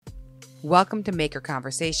Welcome to Maker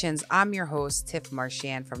Conversations. I'm your host, Tiff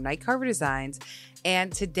Marchand from Night Carver Designs.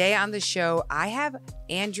 And today on the show, I have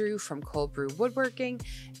Andrew from Cold Brew Woodworking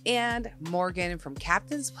and Morgan from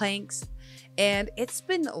Captain's Planks. And it's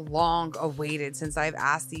been long awaited since I've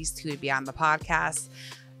asked these two to be on the podcast.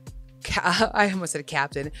 I almost said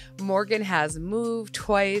Captain. Morgan has moved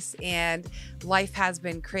twice and life has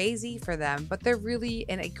been crazy for them, but they're really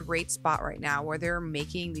in a great spot right now where they're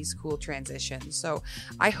making these cool transitions. So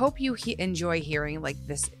I hope you enjoy hearing like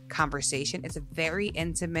this conversation. It's very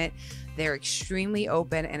intimate. They're extremely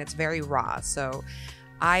open and it's very raw. So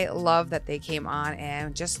I love that they came on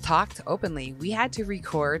and just talked openly. We had to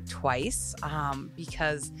record twice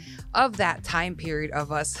because of that time period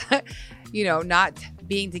of us, not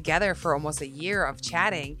being together for almost a year of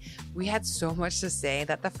chatting. We had so much to say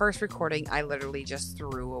that the first recording I literally just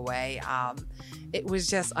threw away. It was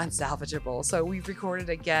just unsalvageable. So we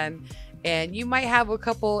recorded again. And you might have a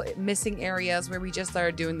couple missing areas where we just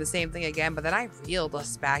started doing the same thing again, but then I reeled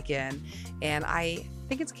us back in and I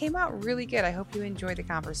think it came out really good. I hope you enjoyed the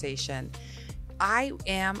conversation. I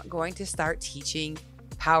am going to start teaching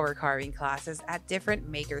power carving classes at different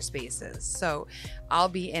maker spaces. So I'll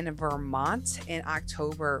be in Vermont in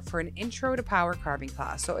October for an intro to power carving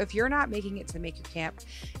class. So if you're not making it to Maker Camp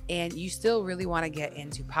and you still really want to get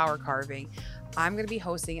into power carving, I'm going to be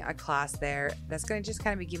hosting a class there that's going to just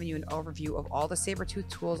kind of be giving you an overview of all the saber-tooth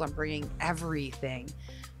tools. I'm bringing everything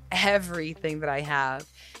that I have,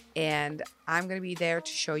 and I'm going to be there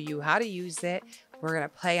to show you how to use it. We're going to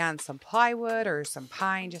play on some plywood or some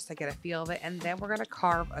pine just to get a feel of it, and then we're going to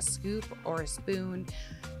carve a scoop or a spoon,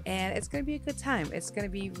 and it's going to be a good time. It's going to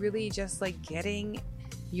be really just like getting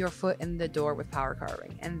your foot in the door with power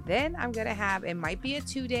carving. And then I'm going to have, it might be a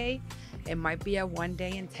 2-day, it might be a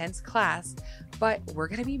 1-day intense class, but we're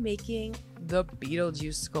going to be making the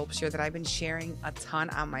Beetlejuice sculpture that I've been sharing a ton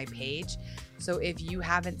on my page. So if you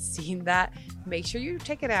haven't seen that, make sure you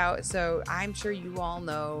check it out. So I'm sure you all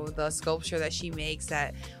know the sculpture that she makes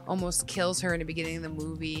that almost kills her in the beginning of the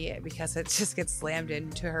movie because it just gets slammed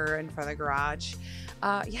into her in front of the garage.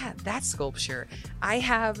 That sculpture. I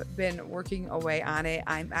have been working away on it.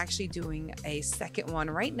 I'm actually doing a second one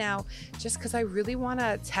right now just because I really want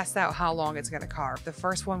to test out how long it's going to carve. The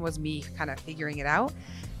first one was me kind of figuring it out.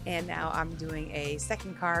 And now I'm doing a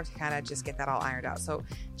second carve to kind of just get that all ironed out. So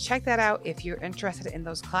check that out. If you're interested in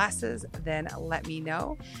those classes, then let me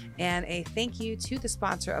know. And a thank you to the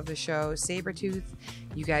sponsor of the show, Sabertooth.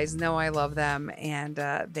 You guys know I love them and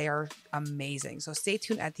they are amazing. So stay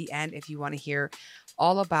tuned at the end if you want to hear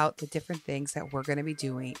all about the different things that we're going to be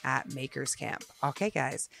doing at Makers Camp. Okay,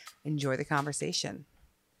 guys, enjoy the conversation.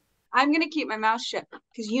 I'm going to keep my mouth shut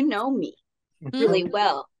because you know me really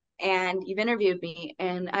well. And you've interviewed me,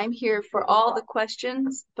 and I'm here for all the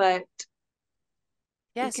questions, but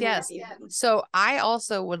yes. So I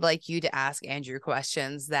also would like you to ask Andrew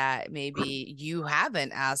questions that maybe you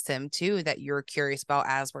haven't asked him too, that you're curious about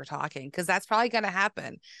as we're talking, because that's probably going to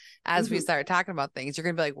happen as we start talking about things. You're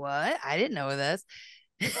going to be like, what? I didn't know this.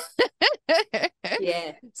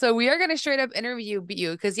 Yeah. So we are going to straight up interview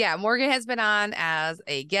you because, Morgan has been on as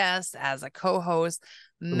a guest, as a co-host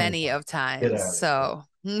many of times. So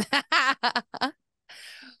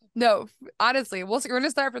no, honestly, we're going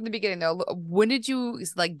to start from the beginning though. When did you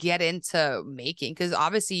like get into making? Because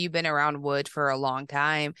obviously you've been around wood for a long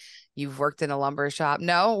time. You've worked in a lumber shop.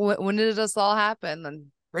 No, when did this all happen?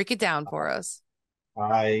 Then break it down for us. All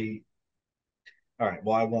right.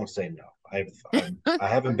 Well, I won't say no. I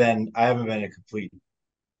haven't been a complete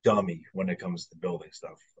dummy when it comes to building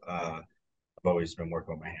stuff. I've always been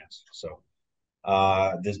working with my hands. So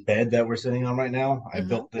this bed that we're sitting on right now, I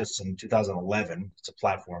built this in 2011. It's a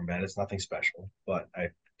platform bed. It's nothing special, but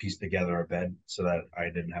I pieced together a bed so that I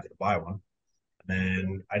didn't have to buy one. And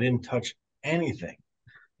then I didn't touch anything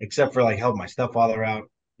except for like help my stepfather out,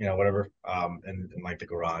 whatever, in like the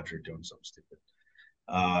garage or doing something stupid.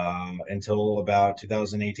 Until about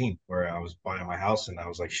 2018, where I was buying my house and I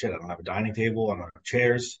was like, shit, I don't have a dining table, I don't have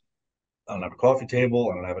chairs, I don't have a coffee table,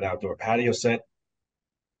 I don't have an outdoor patio set.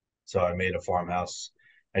 So I made a farmhouse.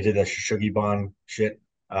 I did that Shishugibon shit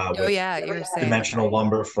with you're saying dimensional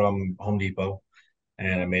lumber from Home Depot.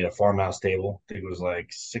 And I made a farmhouse table. I think it was like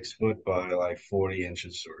 6 foot by like 40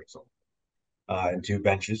 inches or something. And 2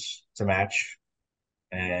 benches to match.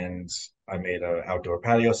 And I made an outdoor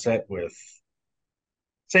patio set with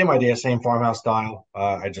same idea, same farmhouse style.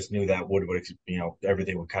 I just knew that wood would,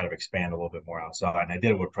 everything would kind of expand a little bit more outside. And I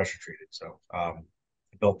did it with pressure treated. So I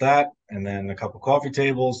built that and then a couple coffee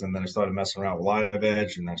tables. And then I started messing around with live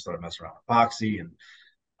edge and then I started messing around with epoxy. And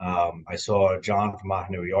I saw John from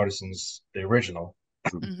Mahanui Artisans, the original,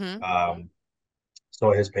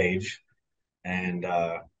 saw his page. And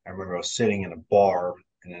I remember I was sitting in a bar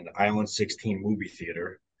in an Island 16 movie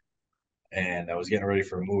theater, and I was getting ready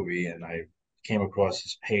for a movie, and I came across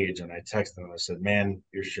his page, and I texted him. I said, "Man,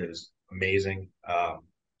 your shit is amazing.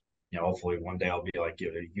 Hopefully one day I'll be like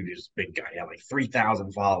you. You this big guy. He had like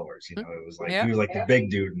 3,000 followers. It was like he Yeah. was like the big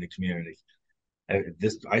dude in the community.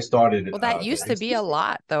 I started Well, that used to be a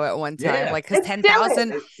lot though at one time, yeah, like because It still is.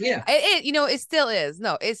 10,000, yeah. it still is.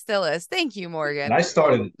 No, it still is. Thank you, And Morgan. I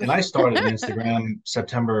started Instagram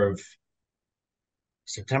September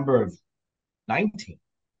of 19.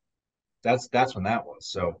 That's when that was.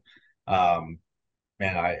 So, man,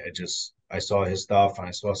 I saw his stuff, and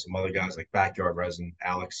I saw some other guys like Backyard Resin,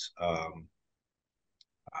 Alex, a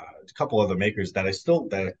couple other makers that I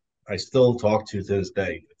still talk to this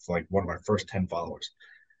day. It's like one of my first 10 followers.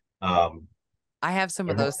 Um, I have some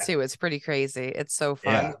of those too. It's pretty crazy. It's so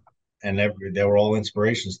yeah, fun. and they were all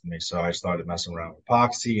inspirations to me. So I started messing around with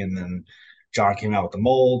epoxy, and then John came out with the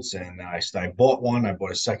molds, and I bought one. I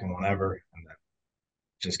bought a second one ever, and then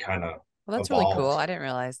just kind of Well, that's really cool. evolved. I didn't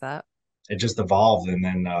realize that. It just evolved, and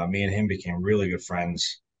then me and him became really good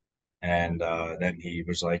friends. And then he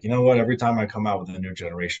was like, you know what? Every time I come out with a new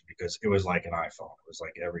generation, because it was like an iPhone, it was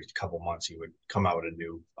like every couple months he would come out with a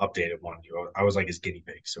new updated one. I was like his guinea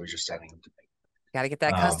pig, so he's just sending them to Got to get me.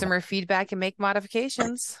 that customer feedback and make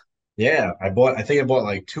modifications. Yeah, I think I bought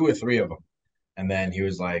like two or three of them, and then he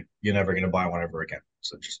was like, "You're never gonna buy one ever again.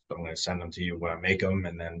 So just I'm gonna send them to you when I make them,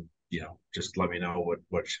 and then just let me know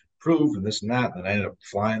what should improve and this and that." And I ended up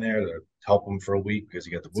flying there to help him for a week because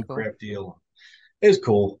he got the That's cool. Woodcraft deal. It was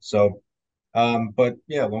cool. So, but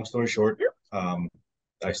yeah, long story short,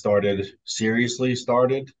 I started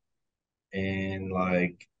in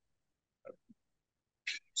like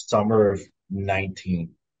summer of 19.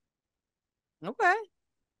 Okay.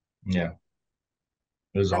 Yeah,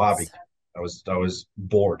 it was a hobby. That's I was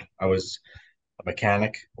bored. I was a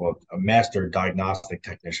mechanic, well, a master diagnostic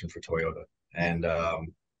technician for Toyota, and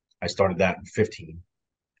I started that in 15.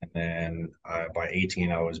 And then by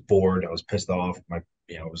 18, I was bored. I was pissed off.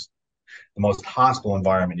 It was the most hostile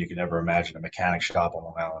environment you could ever imagine, a mechanic shop on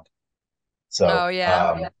Long Island. Oh So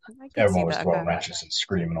yeah. I could see everyone was that. throwing Okay. wrenches and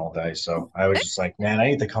screaming all day. So I was just like, man, I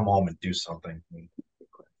need to come home and do something. And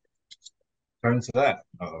turn into that.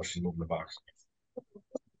 Oh, she's moving the box.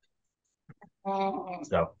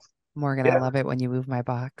 So Morgan, I yeah, love it when you move my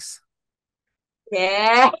box.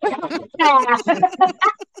 Yeah.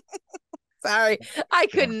 Sorry. I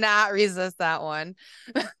yeah. could not resist that one.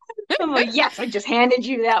 I'm like, yes, I just handed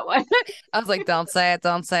you that one. I was like, don't say it,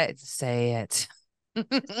 don't say it. Say it. Say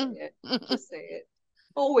it. Just say it.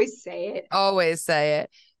 Always say it. Always say it.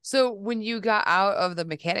 So when you got out of the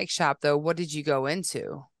mechanic shop though, what did you go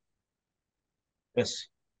into? Yes.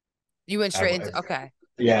 You went I, straight I, into okay.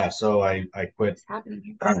 yeah. So I quit. What's happening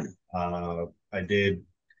here? I did.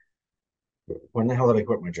 When the hell did I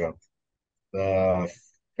quit my job? Uh,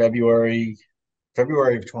 February,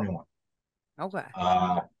 February of 21. Okay.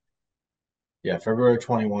 Yeah, February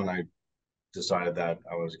 21. I decided that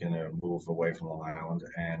I was going to move away from Long Island,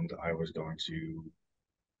 and I was going to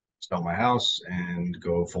sell my house and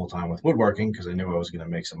go full time with woodworking because I knew I was going to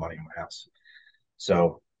make some money in my house.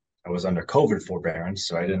 So I was under COVID forbearance,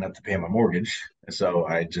 so I didn't have to pay my mortgage. So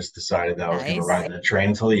I just decided that I was going to Nice. ride the train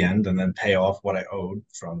until the end and then pay off what I owed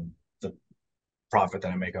from the profit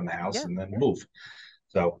that I make on the house Yeah. and then move.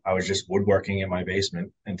 So I was just woodworking in my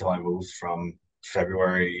basement until I moved from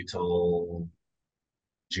February till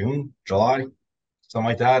June, July, something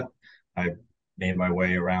like that. I made my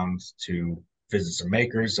way around to visit some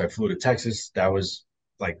makers. I flew to Texas. That was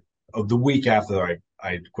like the week after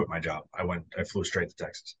I quit my job. I flew straight to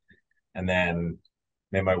Texas and then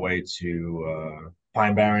made my way to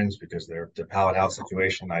Pine Barrens because the pallet house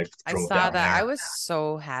situation. I I drove saw down that. I there. was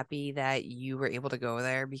so happy that you were able to go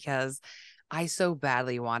there because I so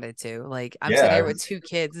badly wanted to. Like, I'm sitting Yeah, here with two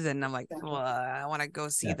kids and I'm like, I want to go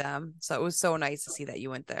see yeah. them. So it was so nice to see that you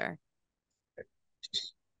went there.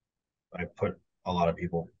 I put a lot of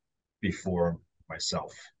people before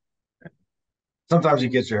myself. Sometimes it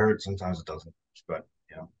gets you hurt, sometimes it doesn't. But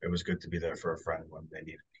it was good to be there for a friend when they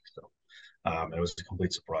needed me. So it was a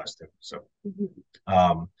complete surprise too. So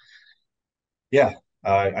um, yeah,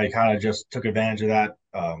 I kind of just took advantage of that.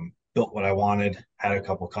 Built what I wanted. Had a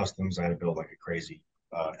couple customs. I had to build like a crazy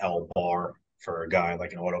L bar for a guy,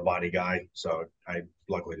 like an auto body guy. So I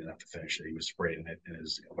luckily didn't have to finish it. He was spraying it in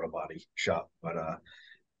his auto body shop. But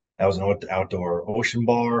that was an outdoor ocean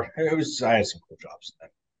bar. I had some cool jobs.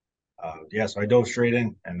 Yeah, so I dove straight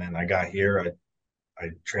in, and then I got here. I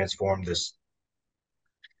transformed this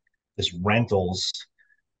rentals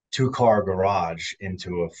 2-car garage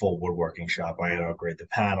into a full woodworking shop. I had to upgrade the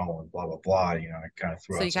panel and blah blah blah. You know, I kind of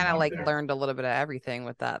threw So out you some kind of money like there. learned a little bit of everything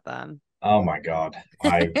with that then. Oh my God.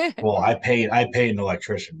 I paid an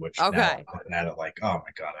electrician, which now Okay. I'm looking at it like, oh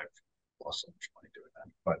my God, I've lost so much money doing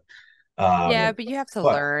that. Yeah, but you have to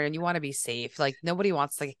But learn and you want to be safe. Like nobody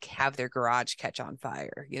wants to have their garage catch on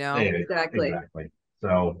fire, you know? yeah, Exactly. exactly.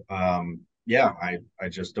 So yeah, I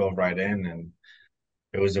just dove right in, and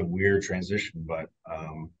it was a weird transition, but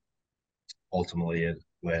ultimately it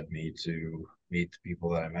led me to meet the people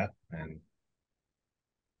that I met. And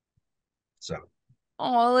so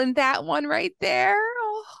Oh, and that one right there.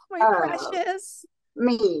 Oh, my Oh, precious.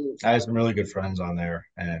 me. I have some really good friends on there,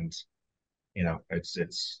 and you know, it's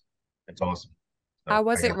awesome. How So I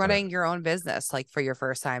was it got to running your own business like for your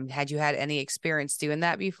first time? Had you had any experience doing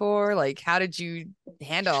that before? Like, how did you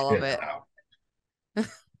handle all of shit it? now.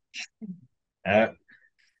 That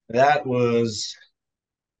that was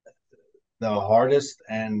the hardest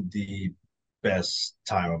and the best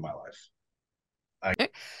time of my life. I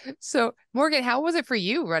So, Morgan, how was it for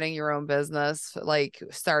you running your own business, like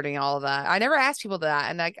starting all of that? I never asked people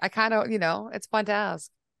that, and I kind of, it's fun to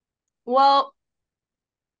ask. Well,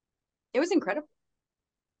 it was incredible.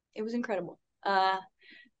 It was incredible.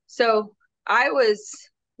 So I was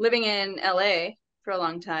living in LA for a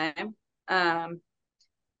long time. And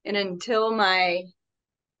until my,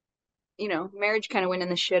 marriage kind of went in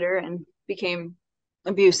the shitter and became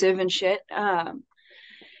abusive and shit. It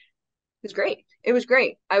was great. It was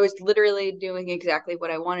great. I was literally doing exactly what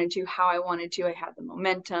I wanted to, how I wanted to. I had the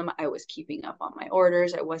momentum. I was keeping up on my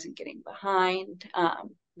orders. I wasn't getting behind.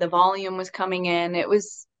 The volume was coming in. It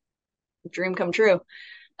was a dream come true.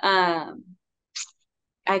 Um,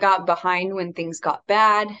 I got behind when things got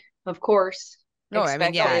bad, of course, No, I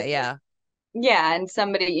mean, yeah, expected. yeah. Yeah, and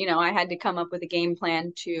somebody, I had to come up with a game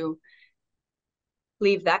plan to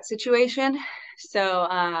leave that situation. So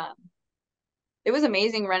it was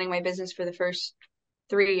amazing running my business for the first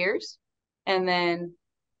 3 years. And then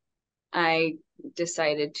I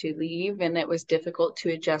decided to leave, and it was difficult to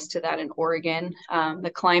adjust to that in Oregon.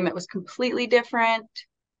 The climate was completely different.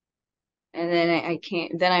 And then I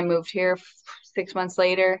can't, then I moved here 6 months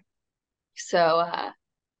later. So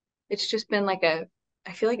it's just been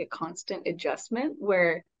I feel like a constant adjustment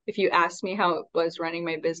where if you asked me how it was running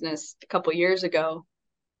my business a couple years ago,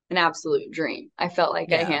 an absolute dream. I felt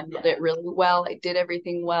like I Yeah. handled it really well. I did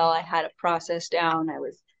everything well. I had a process down.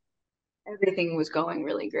 Everything was going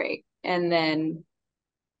really great. And then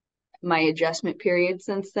my adjustment period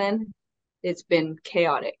since then, it's been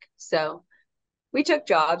chaotic. So we took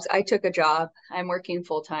jobs. I took a job. I'm working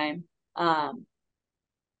full time.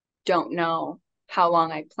 Don't know how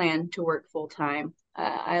long I plan to work full time.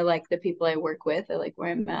 I like the people I work with. I like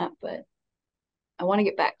where I'm at, but I want to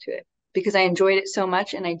get back to it because I enjoyed it so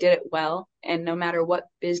much and I did it well. And no matter what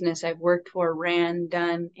business I've worked for, ran,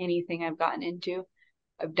 done, anything I've gotten into,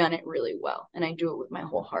 I've done it really well. And I do it with my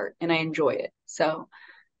whole heart and I enjoy it. So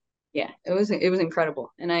yeah, it was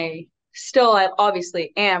incredible. And I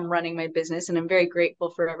obviously am running my business and I'm very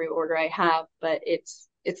grateful for every order I have, but it's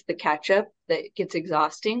the catch up that gets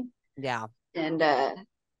exhausting. Yeah. And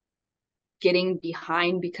getting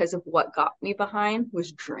behind because of what got me behind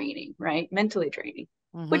was draining, right? Mentally draining,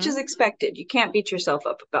 which Mm-hmm. is expected. You can't beat yourself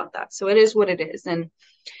up about that. So it is what it is. And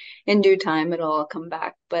in due time, it'll all come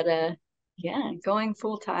back. But yeah, going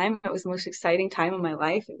full time, it was the most exciting time of my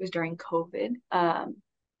life. It was during COVID.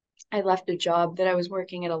 I left a job that I was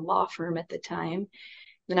working at a law firm at the time.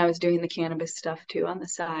 Then I was doing the cannabis stuff too on the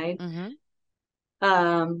side.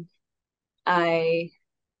 Mm-hmm. I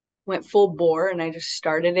went full bore and I just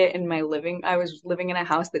started it in my I was living in a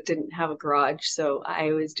house that didn't have a garage. So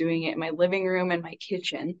I was doing it in my living room and my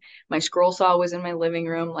kitchen. My scroll saw was in my living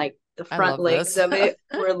room. Like the I front love legs this. of it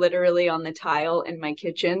were literally on the tile in my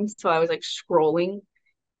kitchen. So I was like scrolling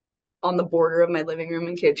on the border of my living room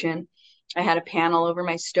and kitchen. I had a panel over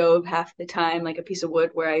my stove half the time, like a piece of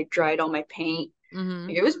wood where I dried all my paint. Mm-hmm.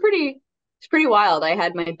 Like, it's pretty wild. I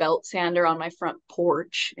had my belt sander on my front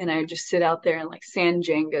porch and I would just sit out there and like sand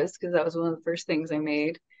Jengas because that was one of the first things I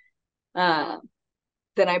made. Uh,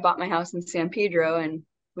 then I bought my house in San Pedro and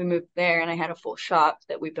we moved there and I had a full shop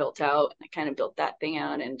that we built out. And I kind of built that thing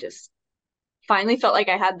out and just finally felt like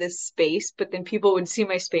I had this space, but then people would see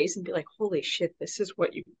my space and be like, holy shit, this is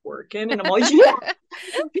what you work in. And I'm like, yeah,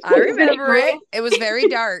 I isn't it remember great? it. It was very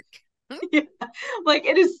dark. Yeah. Like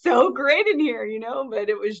it is so great in here, but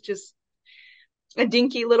it was just a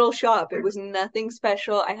dinky little shop. It was nothing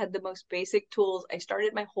special. I had the most basic tools. I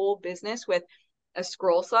started my whole business with a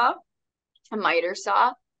scroll saw, a miter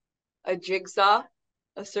saw, a jigsaw,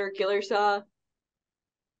 a circular saw,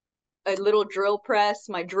 a little drill press,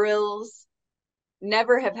 my drills.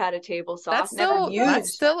 Never have had a table saw. Never That's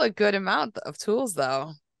used. still a good amount of tools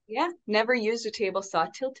though. Yeah, never used a table saw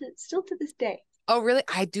still to this day. Oh, really?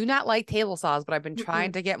 I do not like table saws, but I've been trying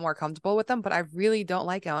Mm-mm. to get more comfortable with them, but I really don't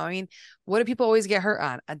like them. I mean, what do people always get hurt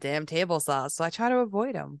on? A damn table saw. So I try to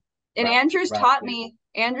avoid them. And Andrew's taught me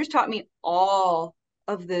all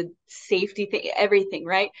of the safety thing, everything,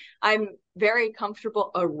 right? I'm very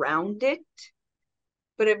comfortable around it,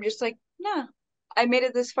 but I'm just like, no, I made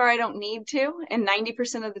it this far. I don't need to. And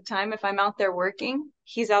 90% of the time, if I'm out there working,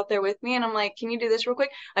 he's out there with me. And I'm like, can you do this real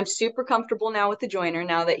quick? I'm super comfortable now with the joiner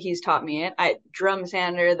now that he's taught me it. Drum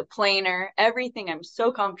sander, the planer, everything I'm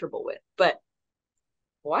so comfortable with. But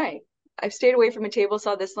why? I've stayed away from a table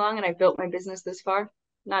saw this long and I've built my business this far.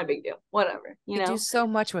 Not a big deal. Whatever, You do so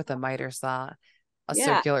much with a miter saw, a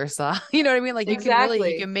Yeah, circular saw. You know what I mean? Like you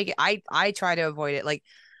exactly. can make it. I try to avoid it. Like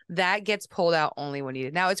that gets pulled out only when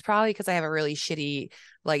needed. Now it's probably because I have a really shitty,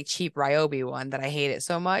 like cheap Ryobi one that I hate it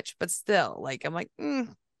so much, but still, like I'm like,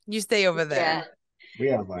 you stay over there. Yeah. We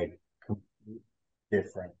have like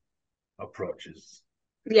different approaches.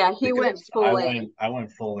 Yeah, he went full in. I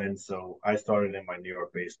went full in. So I started in my New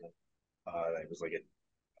York basement. It was like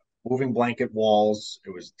a moving blanket walls.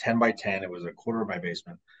 It was 10 by 10. It was a quarter of my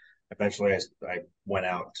basement. Eventually, I went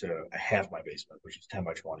out to a half my basement, which is 10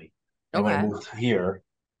 by 20. And when I Okay. moved here,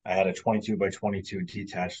 I had a 22 by 22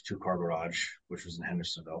 detached 2-car garage, which was in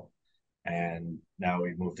Hendersonville. And now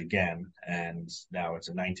we moved again, and now it's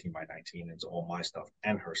a 19 by 19. It's all my stuff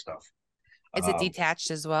and her stuff. Is it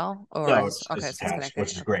detached as well? Or No, okay, it's so it's attached, connected.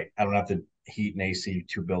 which is great. I don't have to heat and AC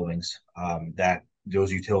 2 buildings. That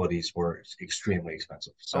those utilities were extremely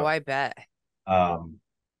expensive. Oh, So, I bet. um,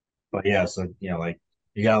 but yeah, so like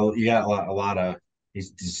you got a lot of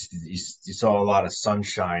you saw a lot of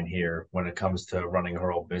sunshine here when it comes to running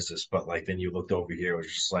her own business, but like then you looked over here, it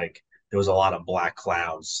was just like there was a lot of black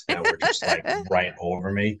clouds that were just like right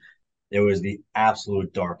over me. It was the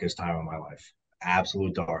absolute darkest time of my life.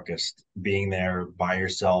 Absolute darkest. Being there by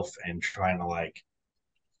yourself and trying to like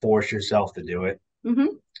force yourself to do it. Mm-hmm.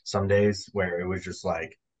 Some days where it was just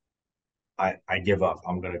like I give up.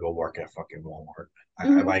 I'm gonna go work at fucking Walmart.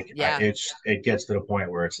 Yeah. It gets to the point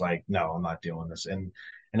where it's like, no, I'm not doing this. And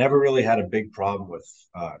I never really had a big problem with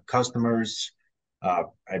customers.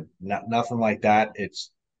 Nothing like that. It's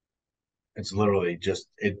literally just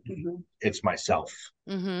it's myself.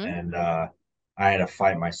 Mm-hmm. And I had to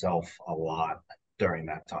fight myself a lot during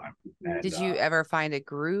that time. And Did you ever find a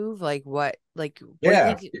groove? Like what do you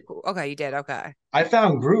yeah, think? Okay, you did. Okay. I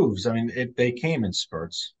found grooves. I mean, they came in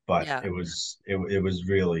spurts, but Yeah. it was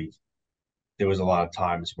really there was a lot of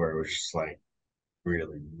times where it was just like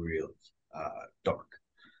really really dark,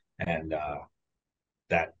 and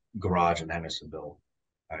that garage in Hendersonville,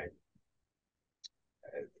 I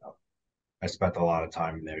I spent a lot of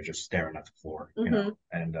time in there just staring at the floor, and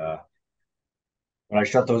when I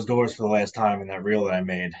shut those doors for the last time in that reel that I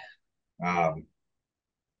made, um,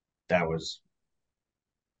 that was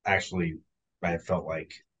actually I felt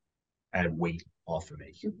like I had weight off of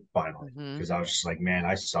me finally Mm-hmm. because I was just like, man,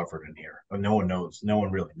 I suffered in here, but no one knows. No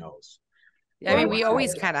one really knows Yeah, I what I mean, went we through.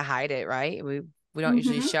 always kind of hide it, right? We don't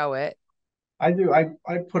usually Mm-hmm. show it. I do. I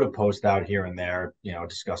put a post out here and there,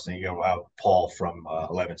 discussing. Paul from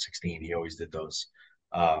 1116. He always did those.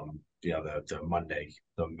 The Monday,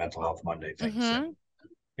 the mental health Monday things, and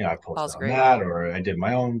Mm-hmm. I posted Paul's on great. that, or I did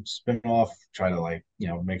my own spin off, try to like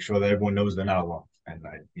make sure that everyone knows they're not alone. And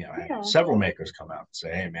I had several makers come out and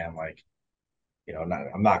say, hey man, like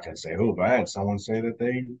I'm not going to say who, but I had someone say that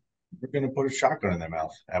they were going to put a shotgun in their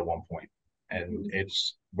mouth at one point, and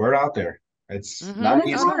it's word out there. It's Mm-hmm. And not it's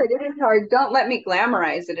easy. hard. It is hard. Don't let me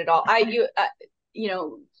glamorize it at all.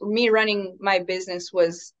 For me running my business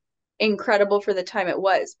was incredible for the time it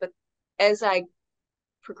was, but as I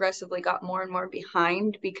progressively got more and more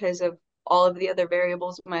behind because of all of the other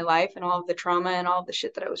variables of my life and all of the trauma and all of the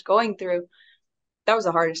shit that I was going through, that was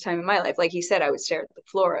the hardest time in my life. Like he said, I would stare at the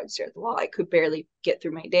floor, I would stare at the wall. I could barely get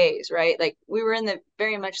through my days, right? Like we were in the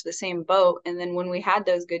very much the same boat. And then when we had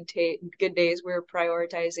those good days, we were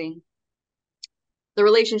prioritizing the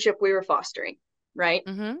relationship we were fostering, right?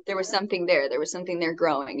 Mm-hmm. There was something there. There was something there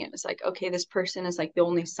growing. It was like, okay, this person is like the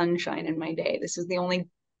only sunshine in my day. This is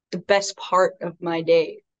the best part of my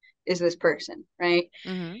day is this person, right?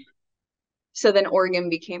 Mm-hmm. So then Oregon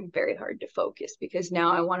became very hard to focus because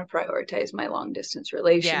now I want to prioritize my long distance Yeah, that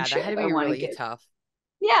relationship. had to I be want to really get, tough.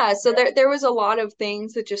 yeah. So there was a lot of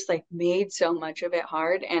things that just like made so much of it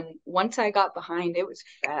hard. And once I got behind, it was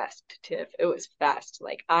fast, Tiff. It was fast.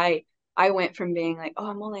 Like I went from being like, oh,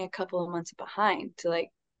 I'm only a couple of months behind to like,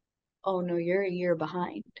 oh no, you're a year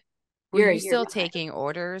behind. Were you're a you year still behind. taking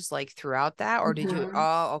orders like throughout that, or did you? Mhm.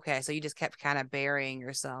 Oh, okay. So you just kept kind of burying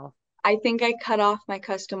yourself. I think I cut off my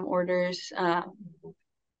custom orders.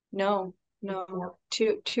 No, no,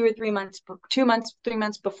 2 or 3 months, 2 months, 3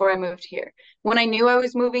 months before I moved here. When I knew I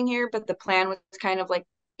was moving here, but the plan was kind of like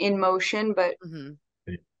in motion, but Hmm.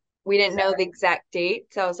 we didn't know the exact date.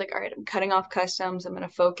 So I was like, all right, I'm cutting off customs. I'm going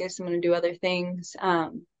to focus. I'm going to do other things. I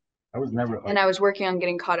was never And I was working on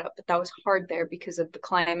getting caught up, but that was hard there because of the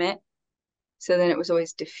climate. So then it was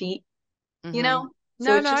always defeat, you Hmm. know?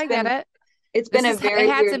 So No, no, I get it. it's been This a is it very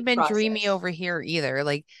weird hasn't been dreamy process. over here either.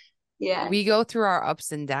 Like Yeah. we go through our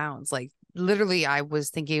ups and downs. Like literally, I was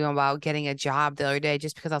thinking about getting a job the other day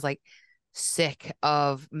just because I was like sick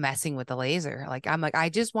of messing with the laser. Like I'm like, I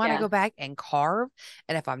just want to Yeah. go back and carve.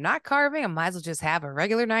 And if I'm not carving, I might as well just have a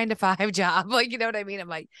regular 9 to 5 job. Like, you know what I mean? I'm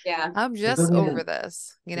like, Yeah. I'm it just doesn't over even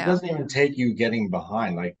this, you it know? doesn't even take you getting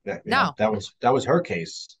behind like that. You know, No. that was her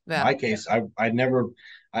case. Yeah. My case, I never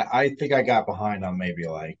I think I got behind on maybe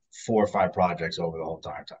like 4 or 5 projects over the whole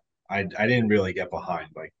time. I didn't really get behind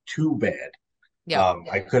like too bad. Yep.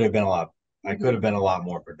 I could have been a lot I could have been a lot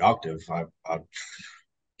more productive. I'm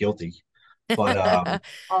guilty. But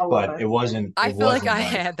All of us. I it feel like wasn't I like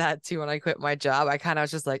had that too when I quit my job. I kind of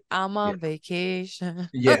was just like, I'm yeah. on vacation.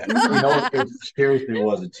 Yeah, you know, it seriously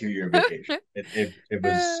was a 2 year vacation. It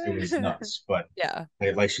was nuts. But Yeah.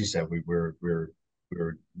 like she said, we were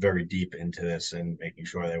very deep into this and making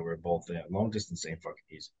sure that we were both in long distance ain't fucking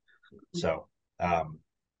easy. So um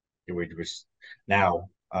we was now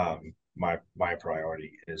my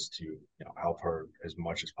priority is to help her as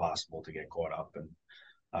much as possible to get caught up and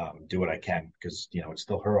do what I can because it's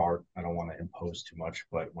still her art. I don't want to impose too much,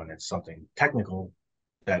 but when it's something technical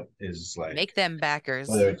that is like Make them backers.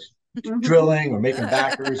 whether it's drilling or making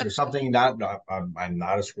backers or something. I'm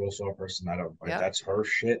not a scroll saw person. I don't. Yep. That's her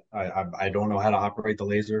shit. I don't know how to operate the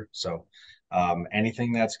laser. So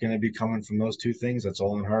anything that's going to be coming from those two things, that's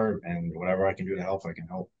all on her. And whatever I can do to help, I can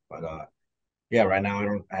help. But yeah, right now I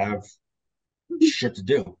don't have shit to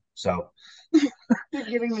do. So You're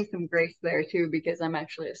giving me some grace there too, because I'm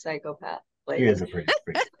actually a psychopath. he Like, is a pretty.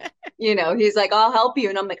 he's like, I'll help you.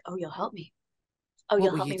 And I'm like, oh, you'll help me. Oh, What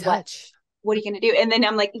you'll will help you me. What? touch? What are you going to do? And then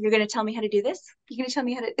I'm like, you're going to tell me how to do this? You're going to tell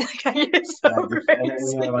me how to, like, I get so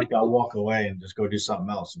And then, like I'll walk away and just go do something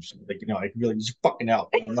else. And she's like, I can really just fucking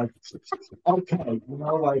help. I'm like, okay,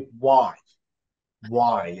 like why?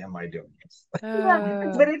 Why am I doing this?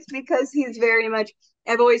 Yeah, but it's because he's very much,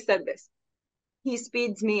 I've always said this. He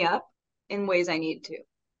speeds me up in ways I need to.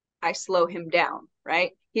 I slow him down,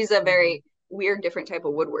 right? He's a very weird, different type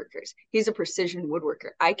of woodworkers. He's a precision woodworker.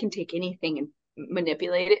 I can take anything and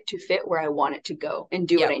manipulate it to fit where I want it to go and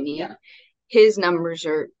do what I need. Yeah. His numbers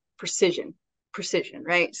are precision,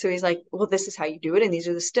 right? So he's like, well, this is how you do it, and these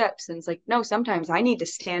are the steps. And it's like, no, sometimes I need to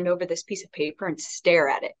stand over this piece of paper and stare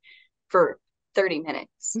at it for 30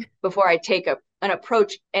 minutes before I take an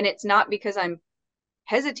approach. And it's not because I'm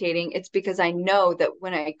hesitating, it's because I know that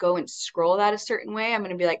when I go and scroll that a certain way, I'm going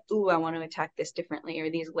to be like, ooh, I want to attack this differently, or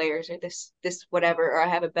these layers, or this whatever, or I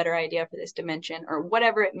have a better idea for this dimension, or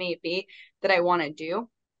whatever it may be that I want to do.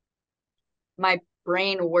 My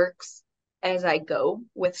brain works as I go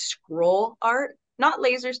with scroll art, not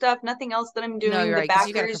laser stuff, nothing else that I'm doing. No, you're The right, because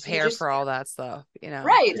you got to backers, prepare for all that stuff,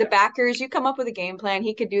 right. The backers, you come up with a game plan.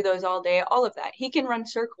 He could do those all day, all of that. He can run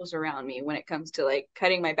circles around me when it comes to like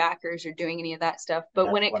cutting my backers or doing any of that stuff.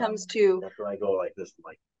 But when it comes to, that's when I go like this,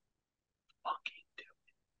 like fucking do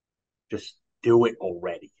it. Just do it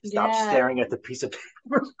already. Stop staring at the piece of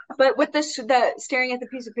paper. But with the staring at the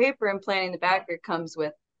piece of paper and planning the backer comes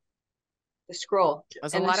with the scroll.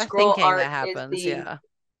 There's and a the lot of scroll thinking art that happens. is Yeah.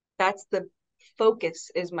 that's the focus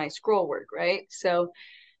is my scroll work, right? So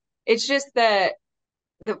it's just that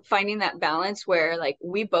the finding that balance where like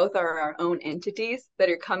we both are our own entities that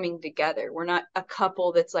are coming together. We're not a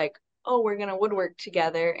couple that's like, oh, we're gonna woodwork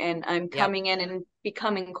together and I'm coming in and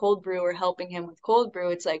becoming cold brew or helping him with cold brew.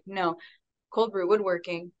 It's like, no, cold brew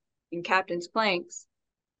woodworking and Captain's Planks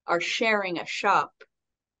are sharing a shop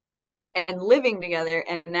and living together,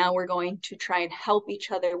 and now we're going to try and help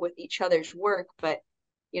each other with each other's work. But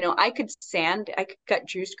I could sand, I could cut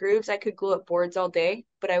juice grooves, I could glue up boards all day,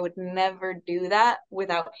 but I would never do that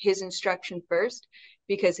without his instruction first,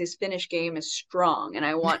 because his finish game is strong and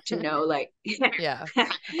I want to know like yeah. Oh,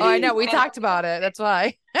 I know, we talked about it, that's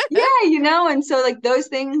why. yeah, and so like those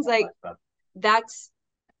things, like that's,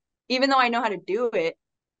 even though I know how to do it,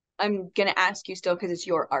 I'm gonna ask you still because it's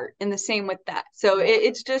your art, and the same with that. So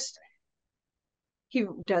it's just, he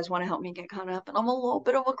does want to help me get caught up, and I'm a little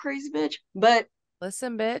bit of a crazy bitch, but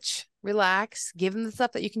Listen, bitch, relax. Give him the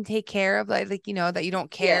stuff that you can take care of, like you know that you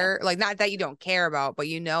don't care, like not that you don't care about, but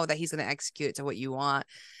you know that he's going to execute it to what you want,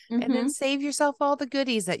 and then save yourself all the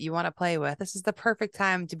goodies that you want to play with. This is the perfect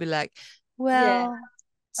time to be like, well,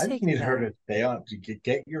 I think take you need that. her to stay on to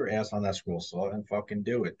get your ass on that scroll saw and fucking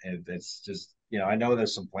do it. And it's just, I know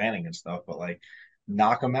there's some planning and stuff, but like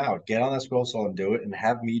knock them out. Get on that scroll saw and do it and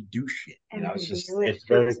have me do shit. It's just it's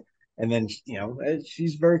very and then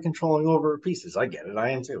she's very controlling over her pieces. I get it.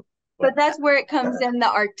 I am too. But that's where it comes in, the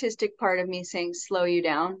artistic part of me saying slow you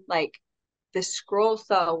down. Like the scroll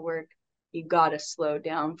saw work, you gotta slow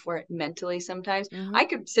down for it mentally sometimes. I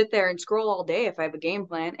could sit there and scroll all day if I have a game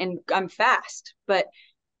plan and I'm fast, but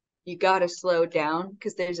you gotta slow down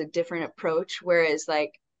because there's a different approach. Whereas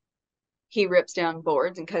like he rips down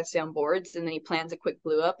boards and cuts down boards and then he plans a quick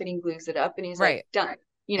glue up and he glues it up and he's like done.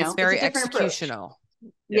 It's very executional.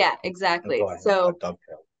 Yeah, exactly. So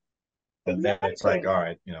and then it's like, all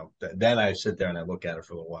right, then I sit there and I look at it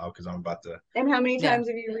for a little while because I'm about to. And how many times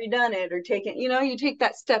have you redone it or taken, you take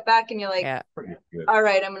that step back and you're like, all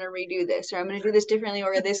right, I'm going to redo this, or I'm going to do this differently,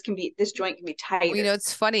 or this joint can be tighter. Well,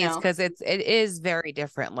 it's funny. It's because it is very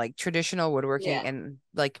different, like traditional woodworking and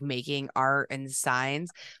like making art and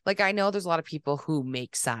signs. Like I know there's a lot of people who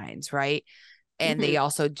make signs, right? And they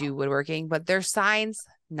also do woodworking, but their signs,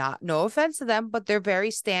 no offense to them, but they're very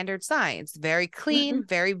standard signs, very clean,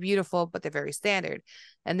 very beautiful, but they're very standard.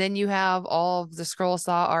 And then you have all of the scroll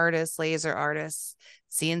saw artists, laser artists,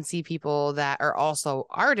 CNC people that are also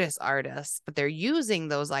artists, but they're using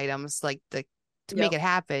those items like to make it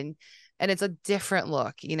happen. And it's a different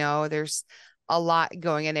look, there's a lot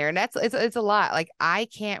going in there. And it's a lot. Like I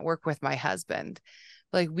can't work with my husband.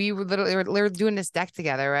 Like we were literally doing this deck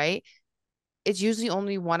together, right? It's usually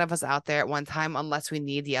only one of us out there at one time, unless we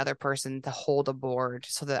need the other person to hold a board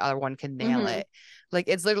so the other one can nail it. Like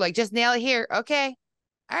it's literally like, just nail it here. Okay.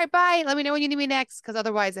 All right, bye. Let me know when you need me next. Because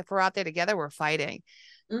otherwise, if we're out there together, we're fighting.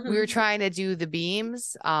 We were trying to do the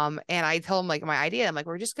beams. And I told him like my idea. I'm like,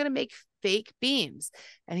 we're just gonna make fake beams.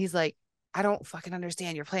 And he's like, I don't fucking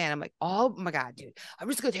understand your plan. I'm like, oh my God, dude, I'm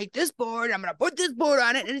just going to take this board. I'm going to put this board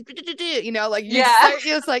on it. And it's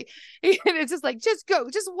like, it's just like, just go,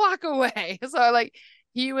 just walk away. So like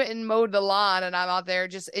he went and mowed the lawn and I'm out there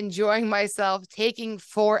just enjoying myself, taking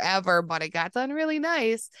forever, but it got done really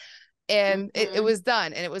nice. And it was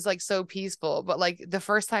done. And it was like so peaceful. But like the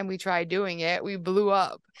first time we tried doing it, we blew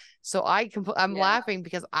up. So I'm laughing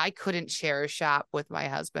because I couldn't share a shop with my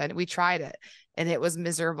husband. We tried it and it was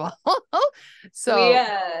miserable. So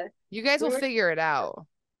you guys will figure it out.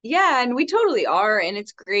 Yeah. And we totally are. And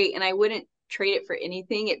it's great. And I wouldn't trade it for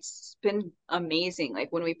anything. It's been amazing.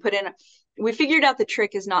 Like when we figured out the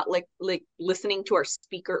trick is not like listening to our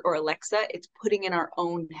speaker or Alexa. It's putting in our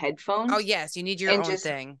own headphones. Oh yes. You need your own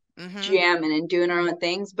thing. Jamming and doing our own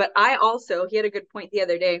things. But he had a good point the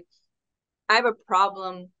other day. I have a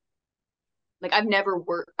problem. Like I don't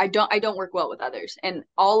work well with others. And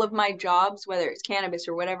all of my jobs, whether it's cannabis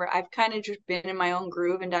or whatever, I've kind of just been in my own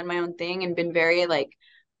groove and done my own thing and been very like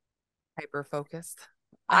hyper focused.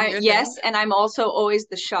 And I'm also always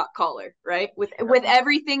the shot caller, right? With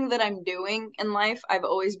everything that I'm doing in life, I've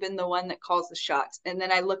always been the one that calls the shots. And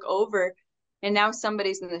then I look over and now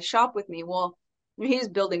somebody's in the shop with me. Well, he's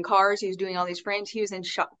building cars, he's doing all these frames, he was in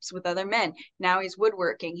shops with other men. Now he's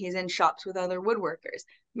woodworking, he's in shops with other woodworkers.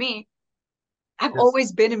 Me, I've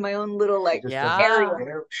always been in my own little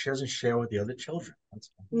area. She doesn't share with the other children.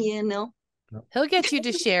 No. He'll get you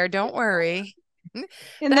to share. Don't worry.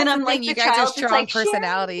 And then I'm like, you guys are strong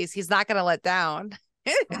personalities. He's not going to let down.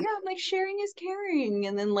 Yeah, I'm like, sharing is caring.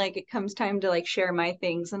 And then like it comes time to like share my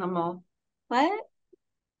things, and I'm all, what?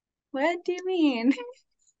 What do you mean?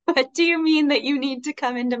 What do you mean that you need to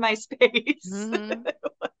come into my space?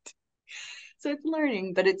 So it's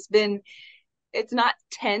learning, but it's not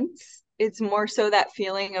tense. It's more so that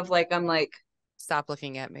feeling of like, I'm like, stop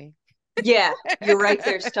looking at me. Yeah, you're right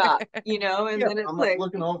there. Stop. And then it's I'm like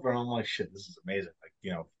looking over and I'm like, shit, this is amazing.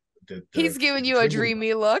 Like, he's giving you a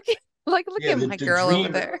dreamy look. Like, look at my girl over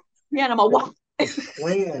there. Yeah, and I'm a what? Like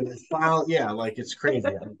it's crazy.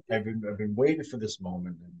 I've been waiting for this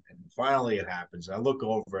moment, and finally it happens. I look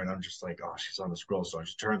over and I'm just like, oh, she's on the scroll, so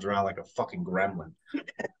she turns around like a fucking gremlin.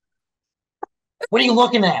 What are you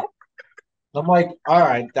looking at? I'm like, all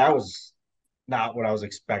right, that was not what I was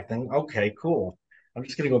expecting. Okay, cool. I'm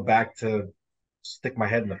just gonna go back to stick my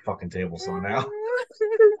head in the fucking table saw now.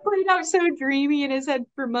 Played out so dreamy in his head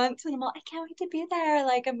for months, and I'm like, I can't wait to be there.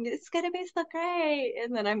 Like, it's gonna be so great.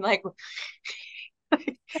 And then I'm like,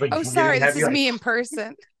 oh, sorry, this is me in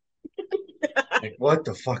person. Like, what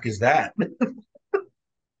the fuck is that?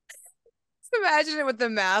 Imagine it with the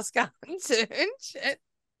mask on too and shit.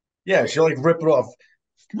 Yeah, she like rip it off.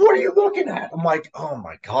 What are you looking at? I'm like, oh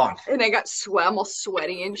my God. And I got almost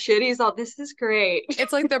sweaty and shit. He's all, this is great.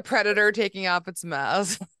 It's like the predator taking off its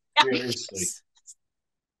mask. Seriously.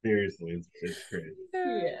 Seriously, it's great.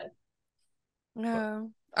 Yeah.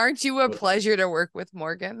 No. Aren't you a pleasure to work with,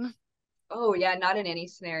 Morgan? Oh yeah, not in any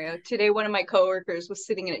scenario. Today, one of my coworkers was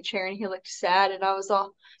sitting in a chair and he looked sad, and I was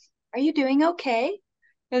all, "Are you doing okay?"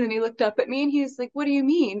 And then he looked up at me and he was like, "What do you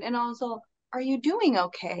mean?" And I was all, "Are you doing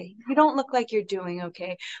okay? You don't look like you're doing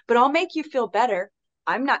okay, but I'll make you feel better.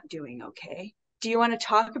 I'm not doing okay. Do you want to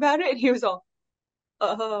talk about it?" And he was all,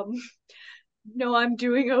 um, "No, I'm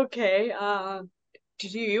doing okay. Do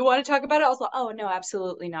you want to talk about it?" I was like, "Oh no,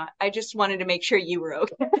 absolutely not. I just wanted to make sure you were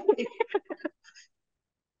okay."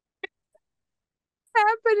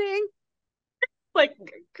 Happening. Like,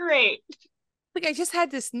 great. Like I just had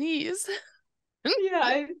to sneeze.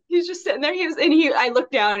 Yeah, he's just sitting there. I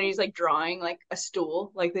looked down and he's like drawing like a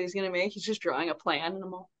stool like that he's gonna make. He's just drawing a plan, and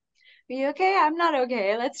I'm all, "Are you okay? I'm not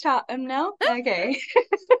okay. Let's talk." No? Okay.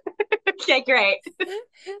 Okay, great.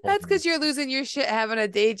 That's because you're losing your shit having a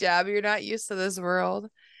day job. You're not used to this world.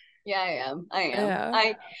 Yeah, I am. I am.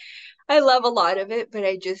 Yeah. I love a lot of it, but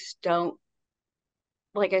I just don't,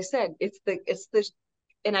 like I said, it's the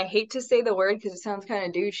and I hate to say the word because it sounds kind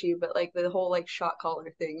of douchey, but like the whole like shot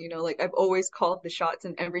caller thing, like I've always called the shots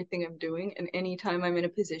in everything I'm doing. And anytime I'm in a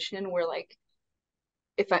position where like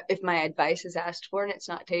if my advice is asked for and it's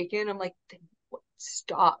not taken, I'm like,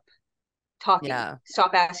 stop talking. Yeah.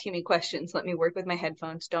 Stop asking me questions. Let me work with my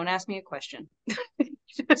headphones. Don't ask me a question.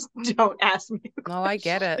 Just don't ask me a question. Oh, I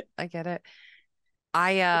get it. I get it.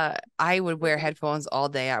 I would wear headphones all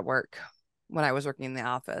day at work when I was working in the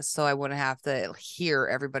office, so I wouldn't have to hear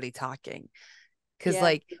everybody talking. Because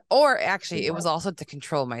Yeah. or actually, it was also to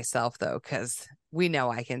control myself though, because we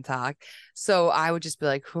know I can talk. So I would just be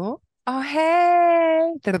like, "Who? Oh,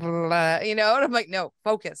 hey," and I'm like, "No,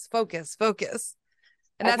 focus, focus, focus."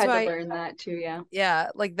 And I've that's had to why, learn that too. Yeah. yeah,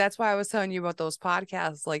 like that's why I was telling you about those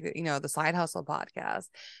podcasts, like the side hustle podcast,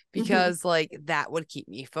 Mhm. because like that would keep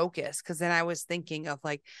me focused. Because then I was thinking of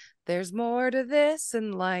like, there's more to this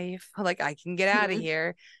in life. Like I can get out of Mhm.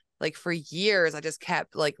 here. Like for years, I just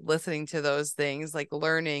kept like listening to those things, like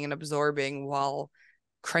learning and absorbing while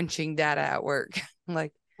crunching data at work.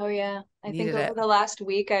 Like Oh yeah. I think needed over it. the last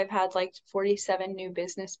week I've had like 47 new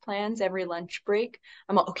business plans every lunch break.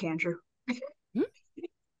 I'm like, "Okay, Andrew, Hmm?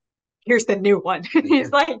 here's the new one." He's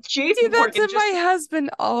like, "Geez, See, that's Morgan, in just..." my husband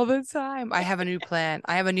all the time. I have a new plan.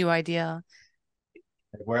 I have a new idea.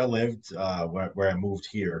 Where I lived, where I moved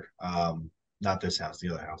here, not this house, the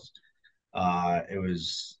other house. It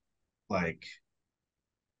was like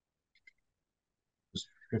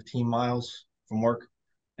 15 miles from work,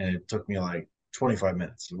 and it took me like 25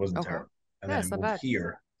 minutes. It wasn't Okay. terrible. And Yeah, then I it's not moved bad.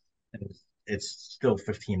 here, and it's still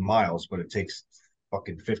 15 miles, but it takes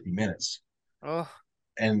fucking 50 minutes. Oh,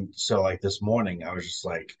 And so, like this morning, I was just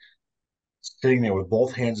like sitting there with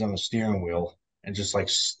both hands on the steering wheel and just like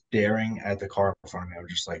staring at the car in front of me. I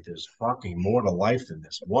was just like, "There's fucking more to life than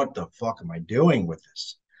this. What the fuck am I doing with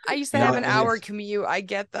this?" I used to You know, have an and hour it's commute. I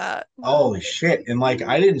get that. holy shit. And like,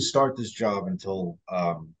 I didn't start this job until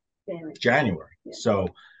January. Yeah. So,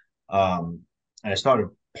 and I started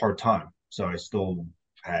part time. So I still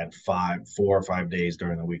had 4 or 5 days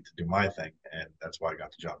during the week to do my thing. And that's why I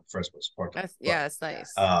got the job in the first place, part time. Yeah, it's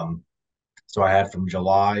nice. So I had from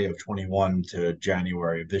July of 21 to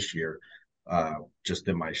January of this year, just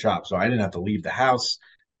in my shop. So I didn't have to leave the house.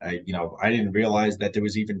 I didn't realize that there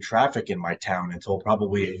was even traffic in my town until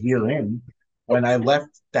probably a year in, when I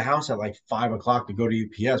left the house at like 5 o'clock to go to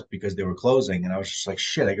UPS because they were closing. And I was just like,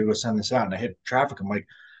 shit, I gotta go send this out. And I hit traffic. I'm like,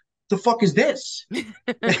 the fuck is this?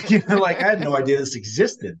 Like I had no idea this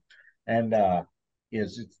existed. And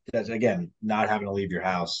that's again, not having to leave your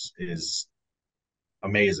house is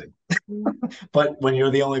amazing. But when you're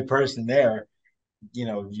the only person there,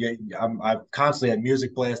 I've constantly had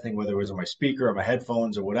music blasting, whether it was on my speaker or my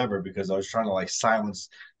headphones or whatever, because I was trying to like silence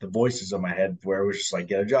the voices in my head where it was just like,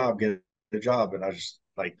 get a job. And I was just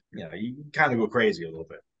like, you kind of go crazy a little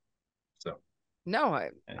bit. So, No,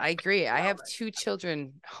 anyway, I agree. I have 2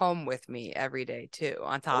 children home with me every day too,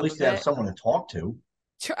 on at top least of they have it. someone to talk to.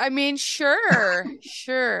 I mean, sure,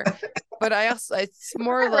 sure. But it's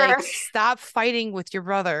more like stop fighting with your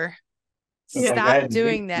brother. It's like Stop I had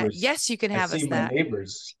doing that. neighbors. Yes, you can I have a see my snack.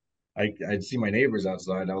 neighbors. I'd see my neighbors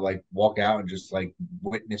outside. I would like walk out and just like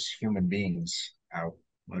witness human beings out.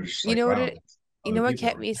 I was just You like, know what wow, it you other know what people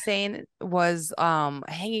kept are me sane was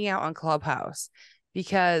hanging out on Clubhouse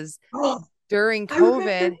because During I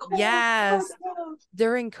remember COVID, yes.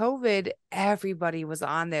 During COVID, everybody was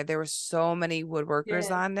on there. There were so many woodworkers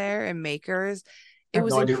Yeah. on there and makers. I It have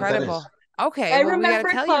was no idea what that is. incredible. Okay, I well, we got to remember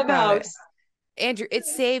tell you about it. Clubhouse. Andrew,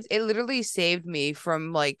 it literally saved me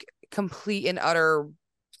from like complete and utter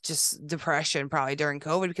just depression probably during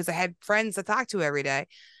COVID because I had friends to talk to every day.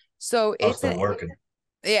 So I was it's still working.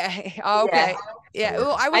 yeah, Yeah. okay. Yeah,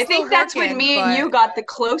 well, I was I still think that's when working, me and you but got the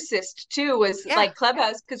closest too, was yeah, like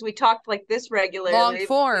Clubhouse, because we talked like this long regularly.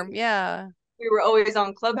 form, yeah. We were always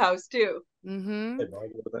on Clubhouse too. Mm-hmm. I have no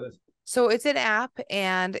idea what that is. So it's an app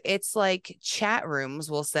and it's like chat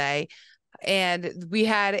rooms, we'll say. And we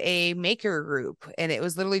had a maker group and it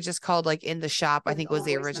was literally just called like In the Shop, I think was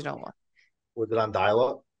the original one. Was it on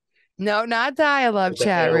dial-up? No, not dial-up Was it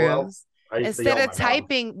chat AOL? rooms. I used to Instead yell at of my mom.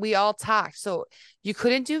 typing, we all talked. So you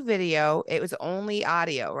couldn't do video. It was only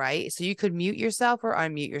audio, right? So you could mute yourself or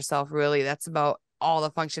unmute yourself, really. That's about all the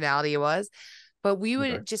functionality it was. But we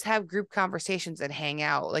would Okay. just have group conversations and hang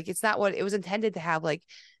out. Like it's not what it was intended to have, like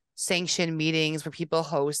sanctioned meetings where people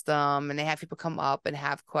host them and they have people come up and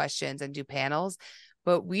have questions and do panels.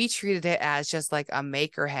 But we treated it as just like a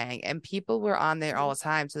maker hang, and people were on there all the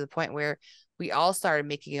time to the point where we all started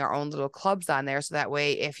making our own little clubs on there. So that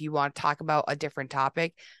way, if you want to talk about a different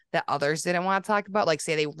topic that others didn't want to talk about, like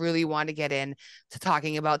say they really want to get in to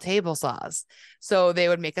talking about table saws, so they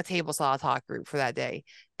would make a table saw talk group for that day.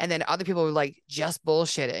 And then other people were like just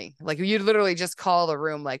bullshitting. Like you'd literally just call the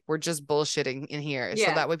room like we're just bullshitting in here. So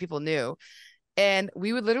Yeah. that way people knew. And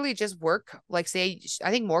we would literally just work, like say, I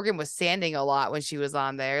think Morgan was sanding a lot when she was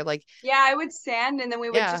on there. Like, Yeah, I would sand and then we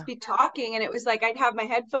would yeah, just be talking, and it was like I'd have my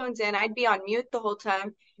headphones in, I'd be on mute the whole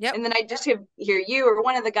time. yep. And then I'd just hear you or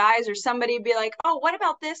one of the guys or somebody be like, "Oh, what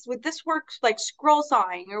about this? Would this work like scroll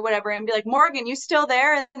sawing or whatever?" And be like, "Morgan, you still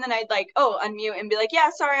there?" And then I'd like, "Oh, unmute," and be like,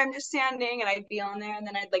 "Yeah, sorry, I'm just sanding." And I'd be on there, and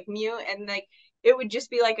then I'd like mute, and like it would just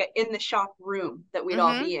be like a in the shop room that we'd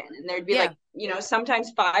all be in, and there'd be Yeah. like, you know, sometimes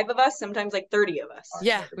 5 of us, sometimes like 30 of us.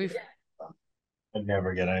 Yeah, we've I'd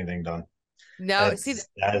never get anything done. no, see,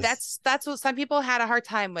 that's what some people had a hard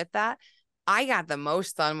time with that. I got the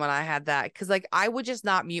most done when I had that because like I would just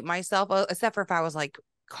not mute myself, except for if I was like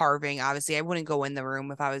carving. Obviously, I wouldn't go in the room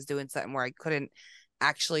if I was doing something where I couldn't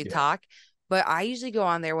actually talk. But I usually go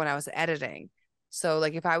on there when I was editing. So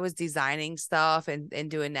like if I was designing stuff and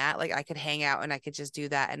doing that, like I could hang out and I could just do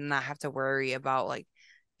that and not have to worry about like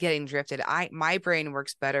getting drifted. My brain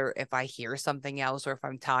works better if I hear something else or if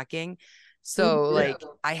I'm talking. So like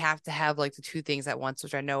I have to have like the two things at once,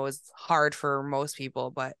 which I know is hard for most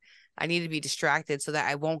people, but I need to be distracted so that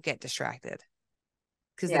I won't get distracted.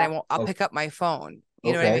 Because then I'll pick up my phone.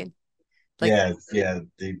 You know what I mean? Like, yeah.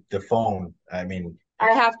 The phone. I mean,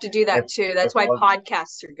 I have to do that too. That's why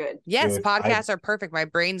podcasts are good. yes, Dude, podcasts are perfect. My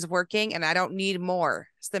brain's working and I don't need more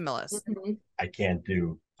stimulus. I can't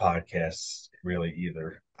do podcasts really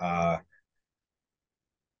either.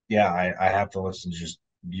 Yeah, I have to listen to just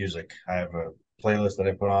music. I have a playlist that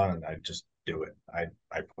I put on and I just do it. I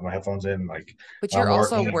put my headphones in, like But when you're I'm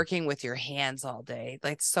also working with your hands all day.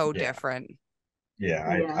 Like it's so Yeah. different.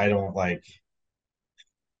 Yeah, I don't like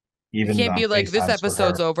You even can't on be like, this FaceTimes with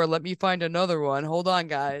episode's her. over. Let me find another one. Hold on,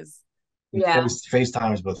 guys. Yeah.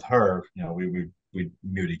 FaceTimes with her, you know, we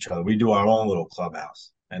mute each other. We do our own little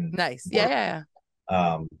clubhouse and Nice. work. Yeah.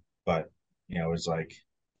 But you know, it was like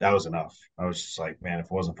that was enough. I was just like, man, if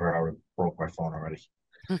it wasn't for her, I would have broke my phone already.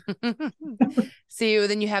 See,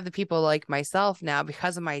 then you have the people like myself now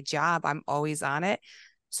because of my job. I'm always on it.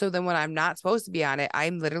 So then when I'm not supposed to be on it,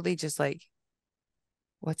 I'm literally just like,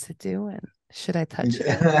 what's it doing? Should I touch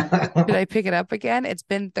it? Should I pick it up again? It's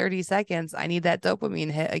been 30 seconds. I need that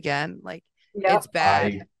dopamine hit again. Like it's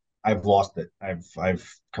bad. I've lost it.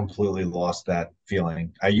 I've completely lost that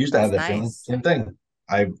feeling. I used to have That's that feeling. nice. Same thing.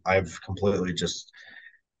 I've completely just,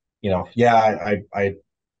 you know, yeah,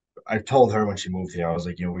 I told her when she moved here, I was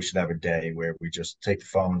like, you know, we should have a day where we just take the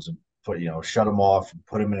phones and put, you know, shut them off and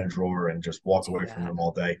put them in a drawer and just walk away from them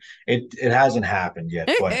all day. It hasn't happened yet,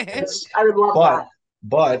 but it's I would love that.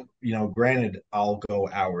 But you know, granted, I'll go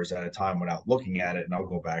hours at a time without looking at it, and I'll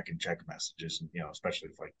go back and check messages, and you know, especially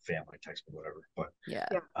if like family text me, whatever. But yeah,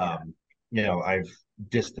 you know, I've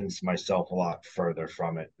distanced myself a lot further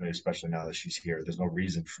from it, especially now that she's here. There's no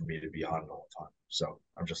reason for me to be on it all the time, so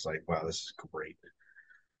I'm just like, wow, this is great.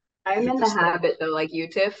 I'm in the habit though, like you,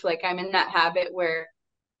 Tiff. Like I'm in that habit where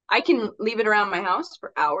I can leave it around my house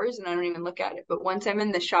for hours and I don't even look at it. But once I'm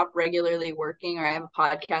in the shop regularly working or I have a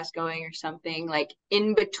podcast going or something, like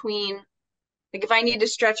in between, like if I need to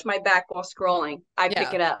stretch my back while scrolling, I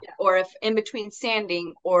pick it up. Or if in between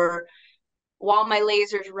sanding or while my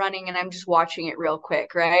laser's running and I'm just watching it real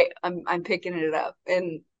quick, right? I'm picking it up.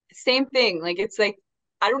 And same thing. Like, it's like,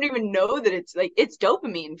 I don't even know that it's like, it's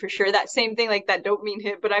dopamine for sure. That same thing, like that dopamine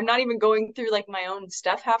hit, but I'm not even going through like my own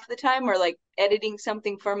stuff half the time or like editing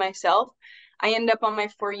something for myself. I end up on my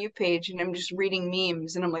For You page and I'm just reading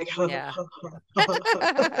memes and I'm like, Yeah.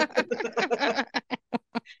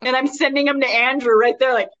 and I'm sending them to Andrew right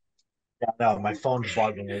there, like, Yeah, no, my phone's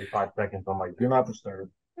bugging every 5 seconds. I'm like, do not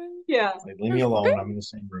disturb. yeah. Like, leave me alone. I'm in the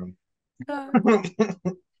same room.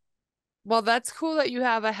 Well, that's cool that you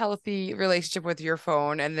have a healthy relationship with your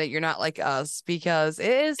phone and that you're not like us because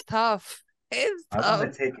it is tough. It is I tough.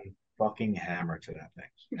 want to take a fucking hammer to that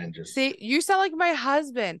thing and just See, you sound like my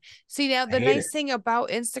husband. See, now I the hate nice it. thing about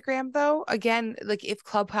Instagram, though, again, like if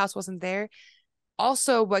Clubhouse wasn't there,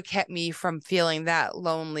 also what kept me from feeling that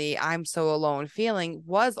lonely, I'm so alone feeling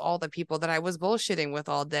was all the people that I was bullshitting with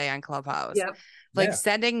all day on Clubhouse. Yep. Like Yeah.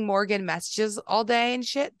 sending Morgan messages all day and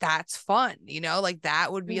shit, that's fun, like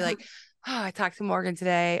that would be like, oh, I talked to Morgan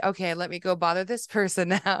today. Okay, let me go bother this person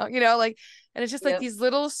now, like, and it's just like Yep. these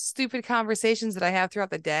little stupid conversations that I have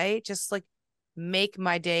throughout the day, just like make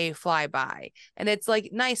my day fly by. And it's like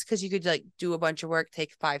nice because you could like do a bunch of work,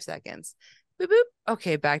 take 5 seconds. Boop, boop.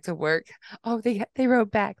 Okay, back to work. Oh, they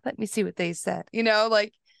wrote back. Let me see what they said.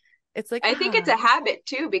 Like it's like I think it's a habit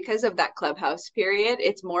too because of that Clubhouse period.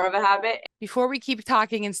 It's more of a habit. before we keep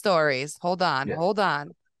talking in stories, hold on, Yeah. hold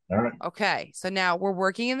on. All right. Okay, so now we're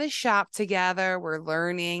working in the shop together. We're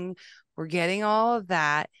learning. We're getting all of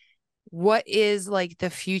that. What is like the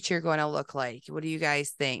future going to look like? What do you guys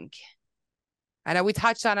think? I know we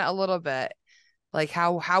touched on it a little bit. Like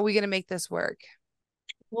how are we going to make this work?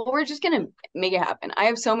 Well, we're just gonna make it happen. I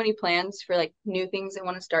have so many plans for like new things I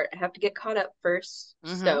want to start. I have to get caught up first.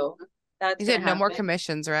 So that's You gonna said no more happen.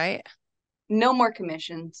 commissions, right? No more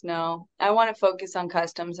commissions. No. I want to focus on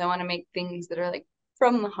customs. I want to make things that are like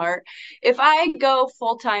from the heart. If I go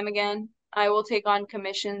full time again, I will take on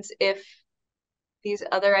commissions if these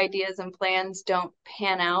other ideas and plans don't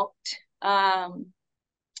pan out.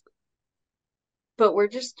 But we're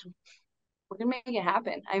gonna make it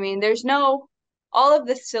happen. I mean, there's no all of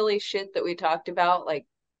the silly shit that we talked about, like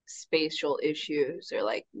spatial issues or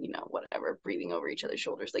like, whatever, breathing over each other's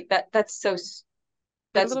shoulders. Like They're that's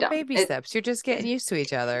little dumb. baby steps. You're just getting used to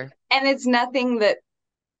each other. And it's nothing that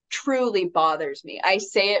truly bothers me. I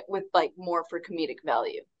say it with like more for comedic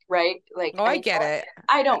value, right? Like Oh, I get it.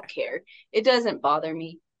 I don't care. It doesn't bother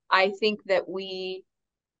me. I think that we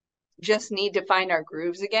just need to find our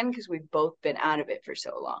grooves again because we've both been out of it for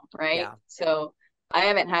so long, right? Yeah. So I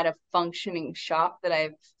haven't had a functioning shop that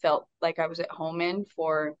I've felt like I was at home in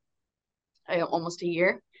for almost a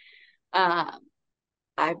year. Um,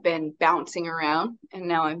 I've been bouncing around and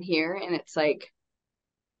now I'm here and it's like,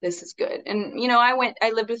 this is good. And,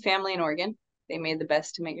 I lived with family in Oregon. They made the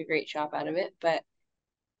best to make a great shop out of it,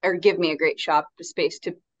 or give me a great shop space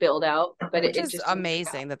to build out, but Which it is just didn't work out.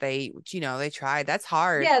 amazing that they tried. That's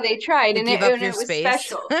hard Yeah, they tried to and give up your it was space.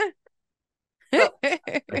 special. But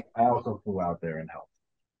I also flew out there and helped.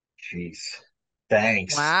 Jeez.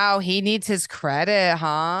 Thanks. Wow, he needs his credit,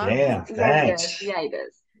 huh? Damn, yeah, he does. thanks. Yeah, he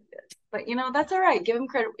does. But that's all right. Give him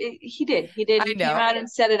credit. He did. He did. I He came know. out and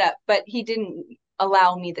set it up, but he didn't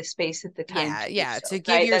allow me the space at the time Yeah, to do yeah. so. To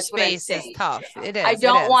give Right? your That's what I'm space is saying. tough. It I is. It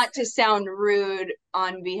don't is. want to sound rude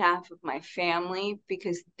on behalf of my family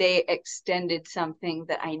because they extended something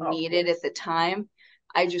that I needed at the time.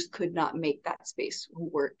 I just could not make that space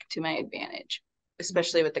work to my advantage,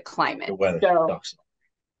 especially with the climate. The weather sucks.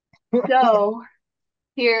 So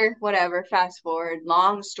here, whatever, fast forward,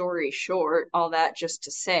 long story short, all that just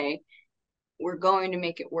to say, we're going to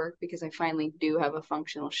make it work because I finally do have a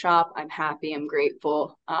functional shop. I'm happy. I'm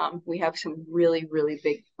grateful. We have some really, really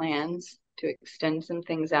big plans to extend some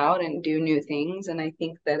things out and do new things. And I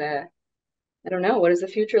think that, I don't know, what does the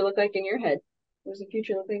future look like in your head? What does the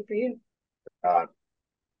future look like for you?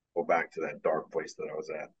 Go back to that dark place that I was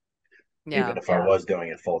at. Yeah. Even if I was doing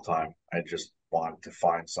it full time, I just want to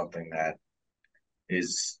find something that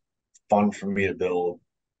is fun for me to build.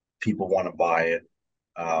 People want to buy it.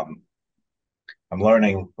 I'm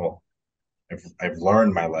learning. Well, I've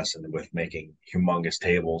learned my lesson with making humongous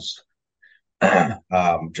tables,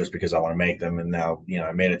 just because I want to make them. And now,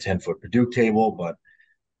 I made a 10-foot Purdue table, but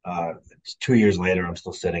it's 2 years later, I'm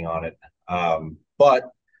still sitting on it. But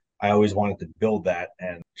I always wanted to build that,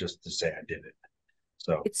 and just to say I did it.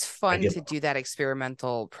 So it's fun to do that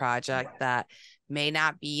experimental project that may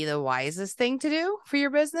not be the wisest thing to do for your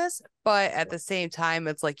business, but at the same time,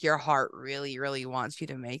 it's like your heart really, really wants you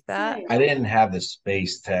to make that. I didn't have the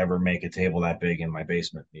space to ever make a table that big in my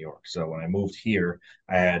basement in New York. So when I moved here,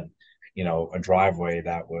 I had, a driveway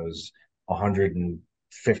that was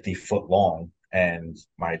 150 foot long and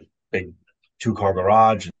my big 2-car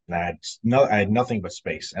garage And I had nothing but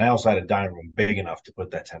space, and I also had a dining room big enough to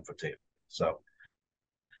put that 10-foot table. So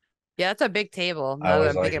Yeah, that's a big table. I Now that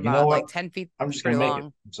was I'm thinking like, you know about it, like what? 10 feet I'm is just pretty gonna make it.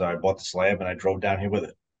 long. So I bought the slab and I drove down here with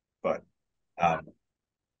it. But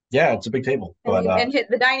yeah, it's a big table. But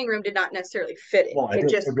the dining room did not necessarily fit it. well, It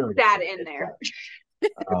just it really sat did. in there.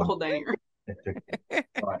 Um, Whole dining room.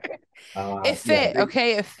 but, It fit.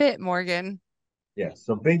 Okay, it fit, Morgan. yeah.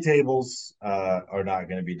 So big tables are not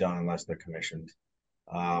going to be done unless they're commissioned.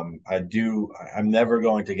 I'm never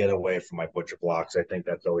going to get away from my butcher blocks. I think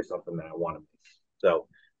that's always something that I want to make. So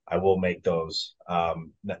I will make those.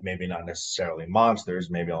 Maybe not necessarily monsters.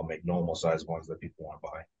 Maybe I'll make normal size ones that people want to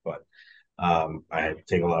buy. But I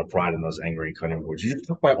take a lot of pride in those angry cutting boards. You just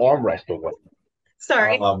took my armrest away.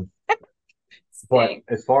 Sorry. But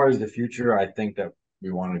as far as the future, I think that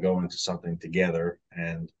we want to go into something together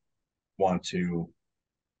and want to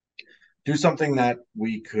do something that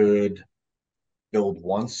we could build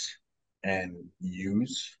once and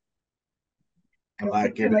use. I'm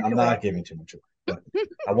not giving too much away, but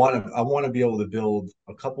I want to be able to build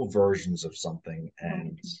a couple versions of something.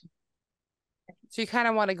 And so you kind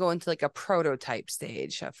of want to go into like a prototype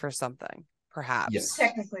stage for something, perhaps. Yes.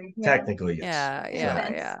 Technically, yes.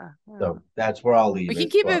 Yeah. So that's where I'll leave We it. can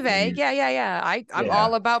keep it vague. Yeah. I'm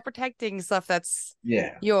all about protecting stuff that's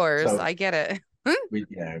yours. So, I get it. we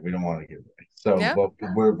don't want to give it away. So but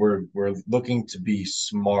we're looking to be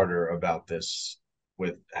smarter about this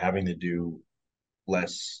with having to do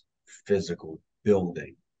less physical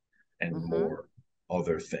building and more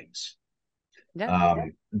other things.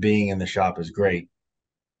 Being in the shop is great.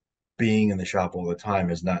 Being in the shop all the time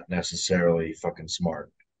is not necessarily fucking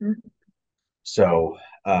smart. So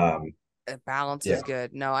balance is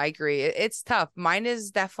good. No, I agree. It's tough. Mine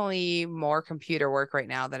is definitely more computer work right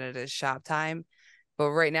now than it is shop time.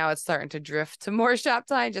 But right now it's starting to drift to more shop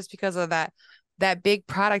time just because of that big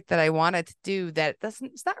product that I wanted to do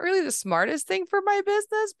it's not really the smartest thing for my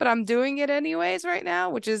business, but I'm doing it anyways right now,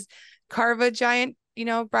 which is carve a giant,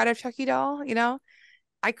 Bride of Chucky doll,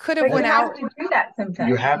 I could have went out. You have to do that sometimes.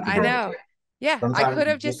 You have to. I know. Yeah, sometimes I could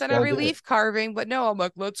have just done a relief carving, but no, I'm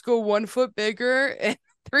like, let's go 1 foot bigger and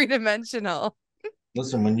 3-dimensional.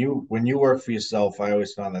 Listen, when you work for yourself, I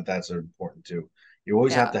always found that that's important too. You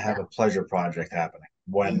always have to have a pleasure project happening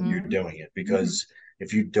when you're doing it, because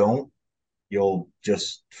if you don't, you'll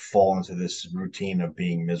just fall into this routine of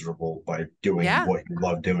being miserable by doing what you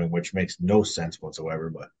love doing, which makes no sense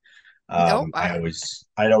whatsoever. But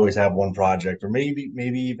I'd always have one project, or maybe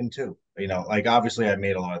even two. Like obviously I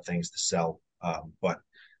made a lot of things to sell, but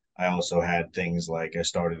I also had things like I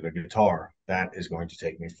started a guitar that is going to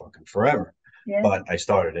take me fucking forever. Yeah. But I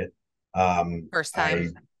started it. First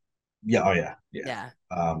time. Yeah.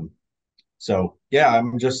 So yeah,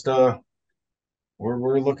 I'm just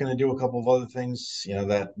we're looking to do a couple of other things,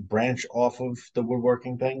 that branch off of the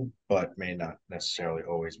woodworking thing, but may not necessarily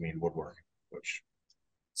always mean woodworking, which.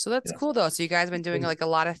 So that's cool though. So you guys have been doing like a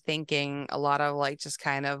lot of thinking, a lot of like just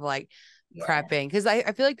kind of like prepping, because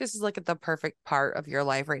I feel like this is like the perfect part of your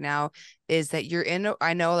life right now, is that you're in,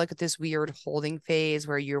 I know, like this weird holding phase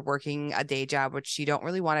where you're working a day job, which you don't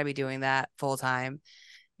really want to be doing that full time,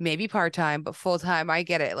 maybe part time, but full time. I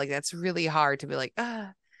get it. Like that's really hard to be like,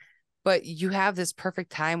 but you have this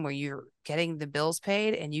perfect time where you're getting the bills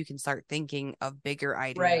paid and you can start thinking of bigger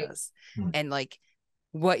ideas and like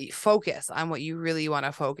focus on what you really want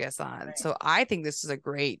to focus on. Right. So I think this is a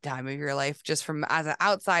great time of your life, just from as an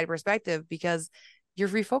outside perspective, because you're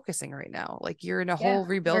refocusing right now. Like you're in a whole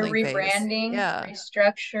rebuilding phase. Rebranding,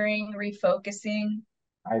 restructuring, refocusing.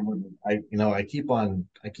 I keep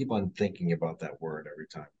on thinking about that word every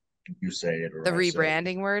time you say it, or the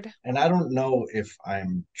rebranding word. And I don't know if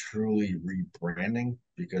I'm truly rebranding,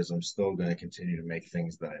 because I'm still going to continue to make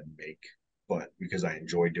things that I make, but because I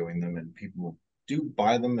enjoy doing them and people do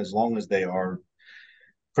buy them as long as they are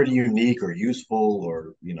pretty unique or useful,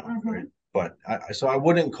 or right? But I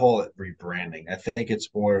wouldn't call it rebranding. I think it's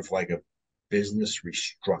more of like a business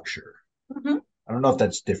restructure. I don't know if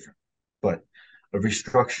that's different, but a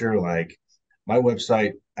restructure, like my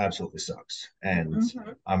website absolutely sucks, and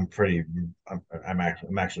I'm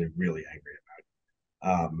actually really angry about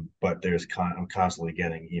it. But I'm constantly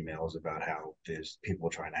getting emails about how there's people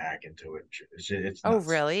trying to hack into it. It's nuts.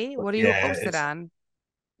 Really? What do you post it on?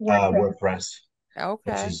 WordPress.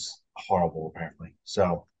 Okay. Which is horrible, apparently.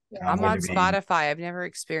 So I'm on Spotify. I've never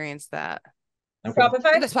experienced that. Okay.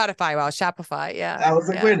 Spotify. Wow, Shopify. Yeah. I was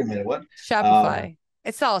like, wait a minute, what? Shopify.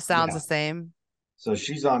 It all sounds the same. So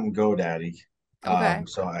she's on GoDaddy. Okay.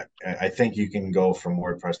 So I think you can go from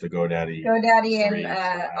WordPress to GoDaddy.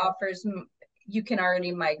 GoDaddy offers, you can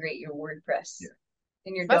already migrate your WordPress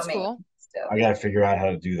in your That's domain. Cool. So I got to figure out how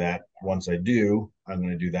to do that. Once I do, I'm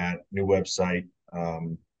going to do that new website,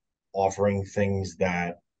 offering things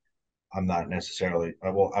that I'm not necessarily,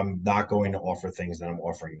 well, I'm not going to offer things that I'm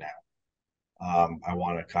offering now. I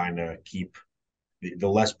want to kind of keep the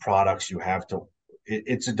less products you have to,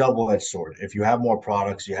 it's a double-edged sword. If you have more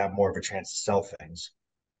products, you have more of a chance to sell things.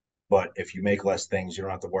 But if you make less things, you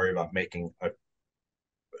don't have to worry about making a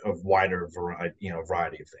wider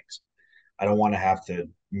variety of things. I don't want to have to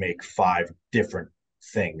make 5 different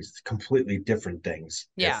things, completely different things.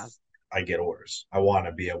 Yeah. If I get orders, I want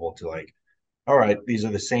to be able to like, all right, these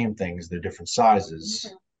are the same things, they're different sizes.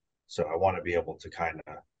 Mm-hmm. So I want to be able to kind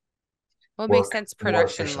of Well, it makes sense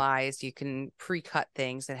production wise. You can pre-cut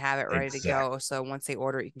things and have it ready to go. So once they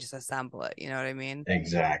order it, you can just assemble it. You know what I mean?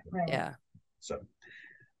 Exactly. Yeah. So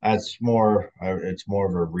that's more, it's more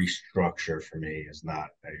of a restructure for me. It's not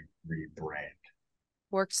a rebrand.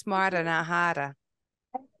 Work smarter, not harder.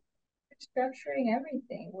 Structuring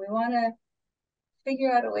everything. We want to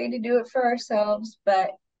figure out a way to do it for ourselves,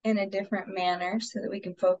 but in a different manner so that we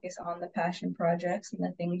can focus on the passion projects and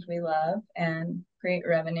the things we love and create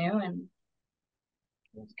revenue and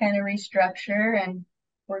kind of restructure and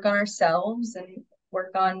work on ourselves and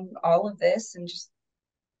work on all of this and just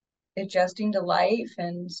adjusting to life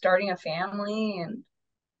and starting a family and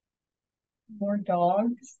more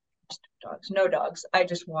dogs. No dogs. I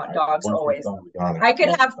just want dogs always. I could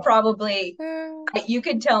have probably, you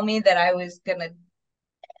could tell me that I was going to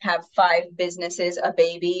have 5 businesses, a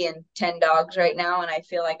baby, and 10 dogs right now, and I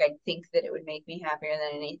feel like I'd think that it would make me happier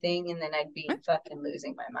than anything, and then I'd be fucking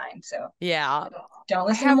losing my mind. So yeah, don't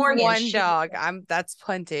listen to Morgan. One dog. That's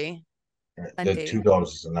plenty. The 2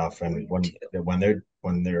 dogs is enough, and when they're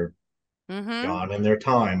mm-hmm. gone in their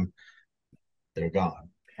time, they're gone.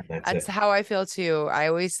 That's how I feel too. I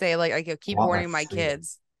always say, like, I keep warning my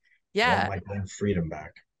kids. Yeah, I want my freedom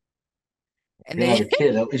back. And then have a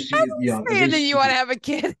kid. At least and then you want to have a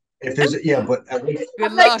kid. If there's but at least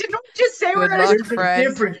good luck. Didn't we just say good luck, there's friend. a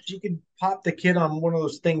difference. You can pop the kid on one of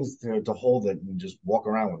those things to hold it and just walk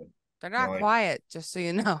around with it. They're not quiet, just so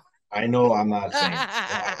you know. I know. I'm not saying.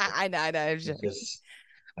 I know. Just,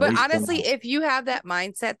 but honestly, if you have that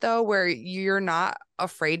mindset though, where you're not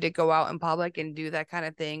afraid to go out in public and do that kind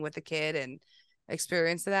of thing with the kid and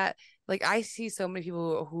experience that, like I see so many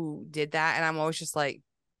people who did that, and I'm always just like.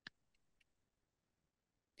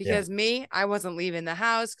 Because I wasn't leaving the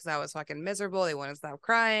house because I was fucking miserable. They wouldn't stop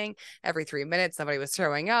crying. Every 3 minutes, somebody was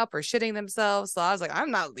throwing up or shitting themselves. So I was like, I'm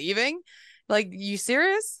not leaving. Like, you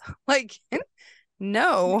serious? Like,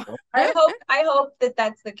 no. I hope that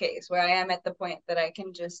that's the case where I am at the point that I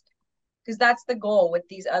can just, because that's the goal with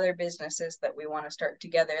these other businesses that we want to start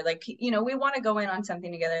together. Like, we want to go in on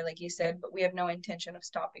something together, like you said, but we have no intention of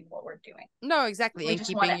stopping what we're doing. No, exactly. And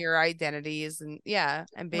keeping your identities and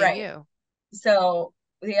being you. So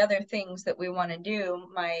the other things that we want to do,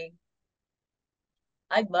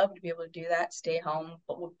 I'd love to be able to do that, stay home,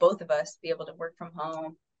 but with both of us be able to work from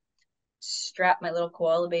home, strap my little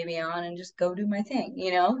koala baby on and just go do my thing,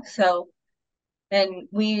 So, and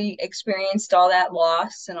we experienced all that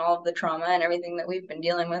loss and all of the trauma and everything that we've been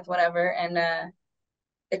dealing with, whatever. And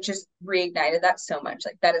it just reignited that so much.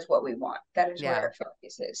 Like, that is what we want. That is what our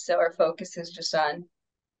focus is. So our focus is just on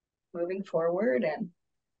moving forward and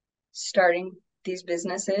starting these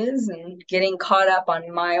businesses and getting caught up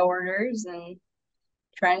on my orders and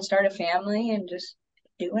trying to start a family and just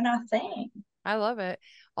doing our thing. I love it.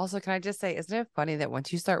 Also, can I just say, isn't it funny that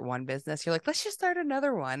once you start one business, you're like, let's just start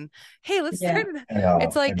another one. Hey, let's start.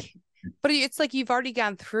 It's like, but it's like you've already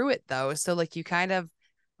gone through it though. So like you kind of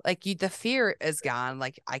like the fear is gone.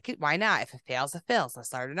 Like why not? If it fails, it fails. Let's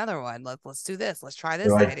start another one. Let's do this. Let's try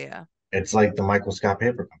this idea. It's like the Michael Scott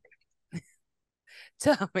Paper Company.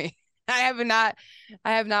 Tell me. I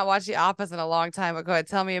have not watched The Office in a long time, but go ahead.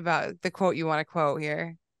 Tell me about the quote you want to quote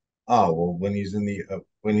here. Oh, well, when he's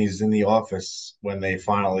in the office, when they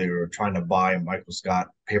finally are trying to buy Michael Scott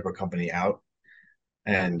Paper Company out,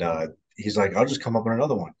 and he's like, I'll just come up with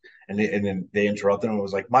another one. And then they interrupt him and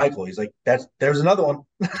was like, Michael, he's like, there's another one.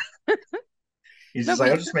 He's just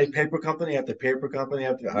like, I'll just make paper company after paper company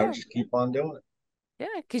after I'll just keep on doing it.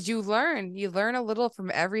 Yeah, because you learn a little from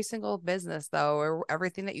every single business though, or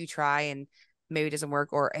everything that you try and maybe doesn't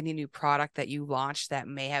work, or any new product that you launch that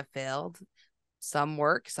may have failed. Some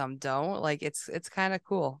work, some don't. Like it's kind of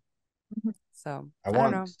cool. So I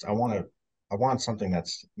want something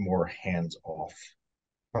that's more hands off,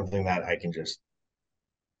 something that I can just.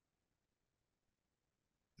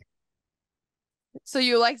 So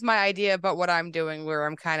you liked my idea about what I'm doing, where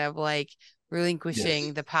I'm kind of like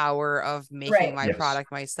relinquishing the power of making my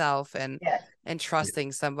product myself and and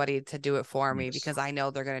trusting somebody to do it for me because I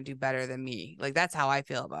know they're going to do better than me. Like, that's how I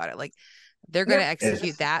feel about it. Like, they're going to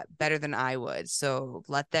execute that better than I would. So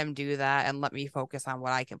let them do that and let me focus on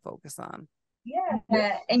what I can focus on.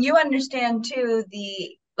 Yeah. And you understand too,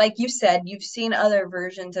 like you said, you've seen other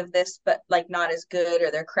versions of this, but like not as good,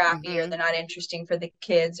 or they're crappy, or they're not interesting for the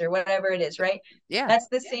kids, or whatever it is, right? Yeah. That's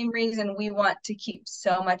the same reason we want to keep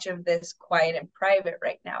so much of this quiet and private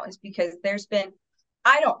right now, is because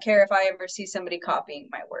I don't care if I ever see somebody copying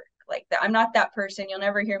my work like that. I'm not that person. You'll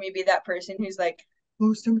never hear me be that person who's like,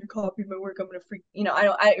 oh, somebody copied my work, I'm gonna freak.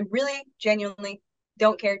 I really genuinely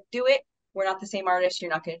don't care. Do it. We're not the same artist. You're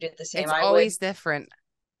not going to do it the same. It's always different.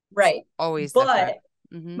 Right. It's always different.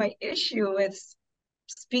 But my issue with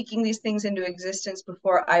speaking these things into existence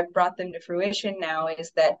before I've brought them to fruition now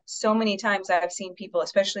is that so many times I've seen people,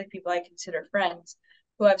 especially people I consider friends,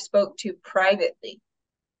 who I've spoke to privately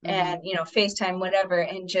and, FaceTime, whatever,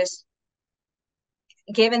 and just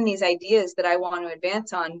given these ideas that I want to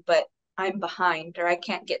advance on, but I'm behind, or I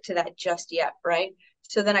can't get to that just yet. Right.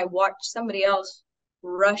 So then I watch somebody else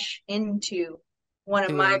rush into one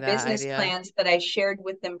of my business plans that I shared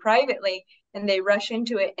with them privately, and they rush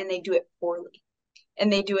into it and they do it poorly,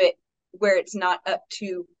 and they do it where it's not up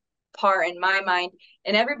to par in my mind.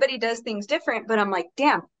 And everybody does things different, but I'm like,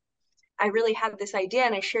 damn, I really had this idea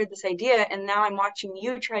and I shared this idea, and now I'm watching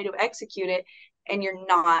you try to execute it, and you're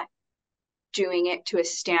not doing it to a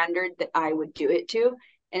standard that I would do it to,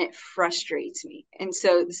 and it frustrates me. And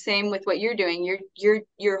so the same with what you're doing,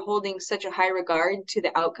 you're holding such a high regard to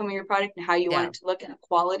the outcome of your product and how you want it to look and the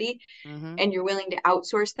quality, and you're willing to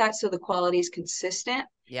outsource that so the quality is consistent.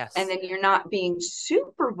 Yes. And then you're not being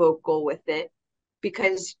super vocal with it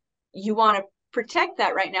because you want to protect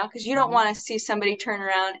that right now, because you don't want to see somebody turn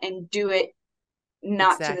around and do it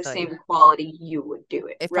not to the same quality you would do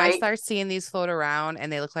it. If I start seeing these float around and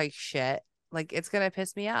they look like shit, like, it's gonna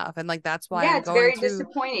piss me off. And like, that's why I'm going through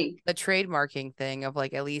disappointing the trademarking thing of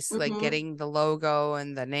like at least like getting the logo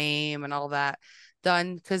and the name and all that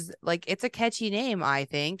done, because like it's a catchy name, I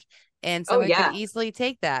think, and someone could easily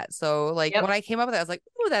take that. So like when I came up with it, I was like,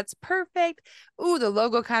 "Ooh, that's perfect." Ooh, the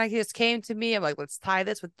logo kind of just came to me. I'm like, let's tie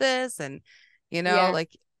this with this, and like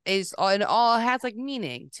it all has like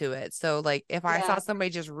meaning to it. So like if I saw somebody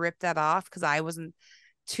just rip that off because I wasn't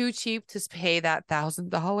too cheap to pay that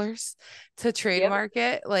 $1,000 to trademark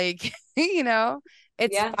it, like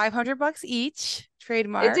it's $500 each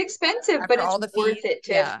trademark. It's expensive, but it's worth it,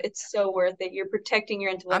 Tiff. It's so worth it. You're protecting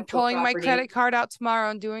your intellectual property. I'm pulling my credit card out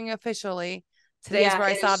tomorrow and doing it officially. Today's where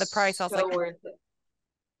I saw the price. I was like, worth it.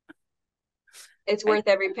 It's worth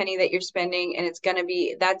every penny that you're spending, and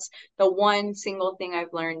that's the one single thing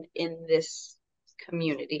I've learned in this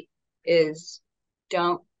community is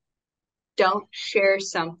don't share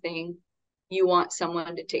something you want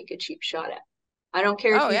someone to take a cheap shot at. I don't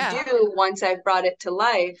care if you do once I've brought it to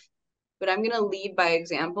life, but I'm going to lead by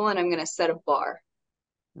example, and I'm going to set a bar.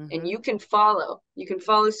 And you can follow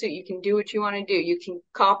suit. You can do what you want to do. You can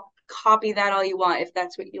copy that all you want, if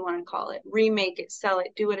that's what you want to call it. Remake it, sell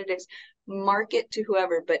it, do what it is. Market to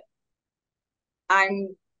whoever, but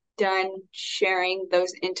I'm done sharing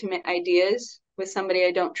those intimate ideas with somebody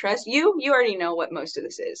I don't trust. You already know what most of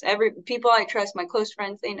this is. People I trust, my close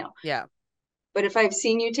friends, they know. Yeah. But if I've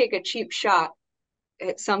seen you take a cheap shot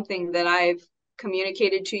at something that I've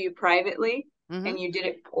communicated to you privately, and you did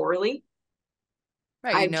it poorly,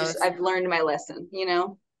 I've learned my lesson,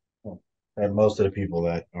 And most of the people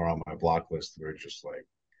that are on my block list were just like,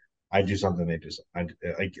 I do something,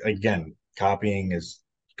 again, copying is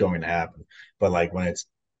going to happen, but like when it's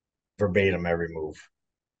verbatim every move,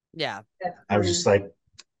 I was just like,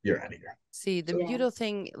 you're out of here. See, the beautiful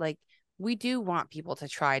thing, like, we do want people to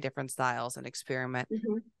try different styles and experiment.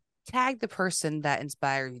 Tag the person that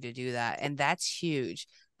inspired you to do that, and that's huge.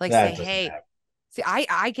 Like, say, hey, see,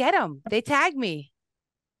 I get them. They tag me.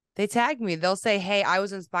 They'll say, hey, I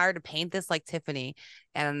was inspired to paint this like Tiffany,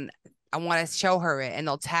 and I want to show her it, and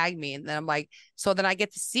they'll tag me. And then I'm like, so then I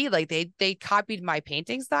get to see, like, they copied my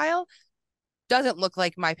painting style. Doesn't look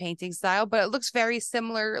like my painting style, but it looks very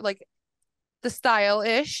similar, like the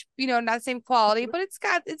style-ish, not the same quality, but it's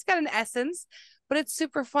got an essence. But it's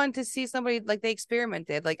super fun to see somebody, like, they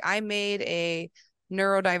experimented. Like, I made a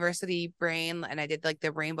neurodiversity brain, and I did like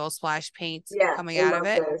the rainbow splash paint coming out of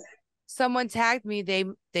it. Someone tagged me.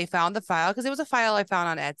 They found the file, because it was a file I found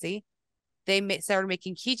on Etsy. They started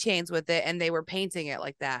making keychains with it, and they were painting it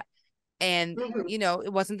like that. And,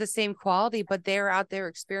 it wasn't the same quality, but they were out there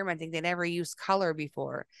experimenting. They never used color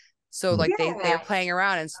before. So like they were playing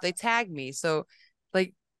around, and so they tagged me. So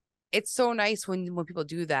like, it's so nice when people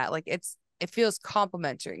do that. Like, it feels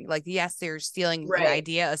complimentary. Like, yes, they're stealing an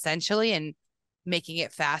idea essentially and making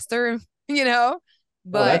it faster, you know, Oh,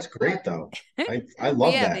 but that's great though. I but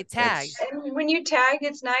love yeah, they that. tag, And when you tag,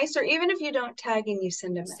 it's nice. Or even if you don't tag and you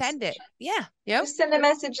send a send message, it. Yeah. Yep. just send a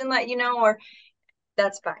message and let you know, or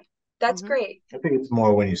that's fine. That's Hmm. great. I think it's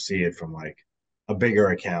more when you see it from like a bigger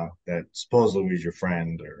account that supposedly was your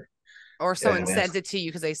friend or Or someone yeah, sent it to you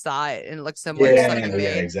because they saw it and it looked similar to yeah, something you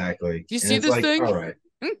yeah, made. exactly. Do you And see it's this like, thing?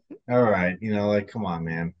 all right, like, come on,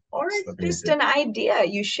 man. Or Let it's me just an idea.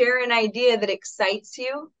 You share an idea that excites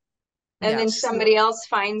you, and Yeah. then somebody else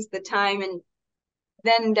finds the time and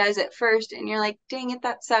then does it first. And you're like, dang it,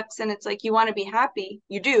 that sucks. And it's like, you want to be happy.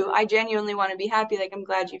 You do. I genuinely want to be happy. Like, I'm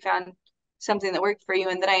glad you found something that worked for you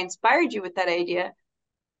and that I inspired you with that idea.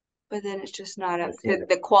 But then it's just not up to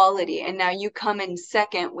the quality. And now you come in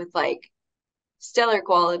second with like stellar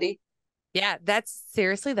quality. Yeah, that's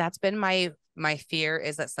seriously, that's been my fear,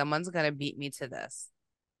 is that someone's gonna beat me to this.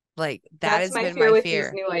 Like that That's has my been fear my with these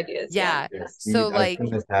fear. new ideas. Yeah. Yeah. Yeah, So I've like, seen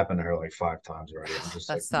this happen to her like 5 times already. I'm just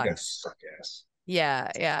that like, you guys sucks. suck ass.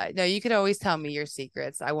 Yeah, yeah. No, you can always tell me your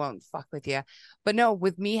secrets. I won't fuck with you. But no,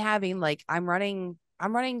 with me having like I'm running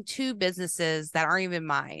two businesses that aren't even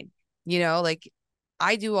mine. Like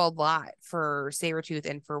I do a lot for Sabretooth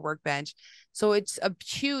and for Workbench. So it's a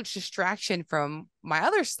huge distraction from my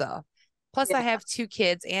other stuff. Plus I Yeah. have two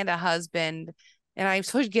kids and a husband, and I'm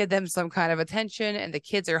supposed to give them some kind of attention, and the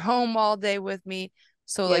kids are home all day with me.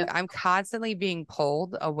 So like Yeah. I'm constantly being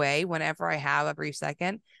pulled away whenever I have a brief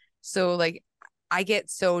second. So like I get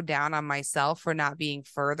so down on myself for not being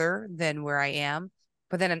further than where I am.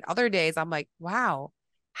 But then in other days, I'm like, wow,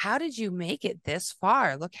 how did you make it this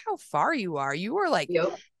far? Look how far you are. You were like,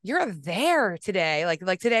 Yep. you're there today. Like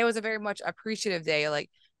today was a very much appreciative day. Like,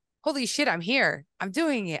 holy shit, I'm here. I'm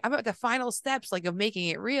doing it. I'm at the final steps, like, of making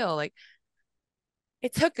it real. Like,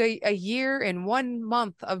 it took a year and 1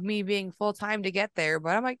 month of me being full time to get there,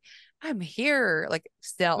 but I'm like, I'm here. Like,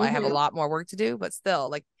 still, I have a Mm-hmm. lot more work to do, but still,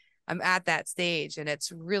 like, I'm at that stage, and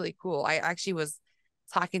it's really cool. I actually was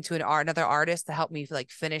talking to another artist to help me like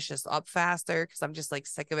finish this up faster because I'm just like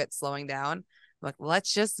sick of it slowing down. I'm like,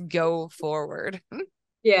 let's just go forward.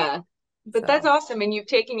 Yeah. But that's So awesome. And you've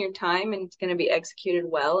taken your time and it's going to be executed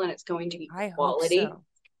well and it's going to be I hope quality. so.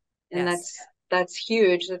 And Yes. that's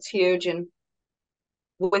huge. That's huge. And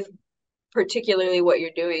with particularly what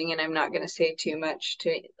you're doing, and I'm not going to say too much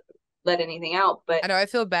to let anything out, but I know I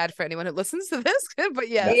feel bad for anyone who listens to this, but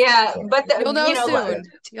yes, yeah, but you'll you know know, soon.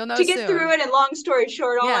 You'll know to get through soon. it, and long story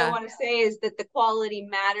short, all I Yeah. want to say is that the quality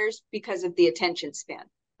matters because of the attention span.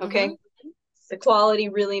 Mm-hmm. Okay. The quality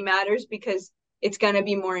really matters because it's going to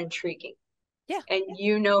be more intriguing. Yeah. And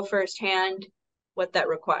you know firsthand what that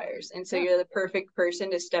requires. And so Yeah. you're the perfect person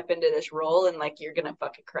to step into this role and like you're going to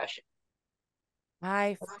fucking crush it.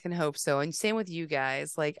 I fucking hope so. And same with you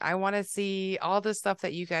guys. Like, I want to see all the stuff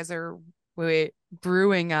that you guys are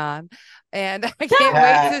brewing on. And I can't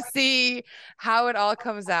wait to see how it all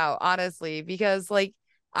comes out, honestly, because like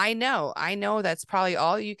I know that's probably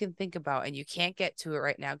all you can think about, and you can't get to it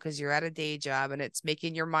right now because you're at a day job and it's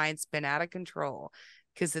making your mind spin out of control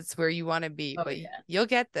because it's where you want to be. Oh, But yeah. you'll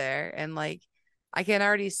get there. And like, I can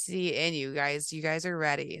already see in you guys. You guys are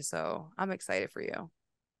ready. So I'm excited for you.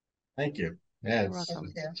 Thank you. Yeah, You're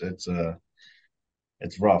welcome.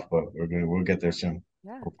 it's rough, but we'll get there soon.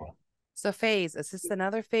 Yeah. Hopefully. So phase, it's just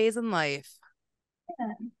another phase in life.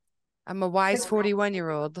 Yeah. I'm a wise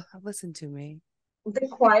 41-year-old. Listen to me. The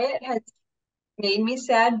quiet has made me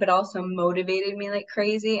sad, but also motivated me like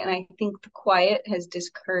crazy. And I think the quiet has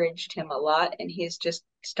discouraged him a lot. And he's just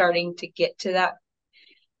starting to get to that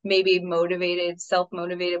maybe motivated,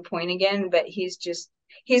 self-motivated point again. But he's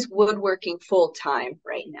woodworking full time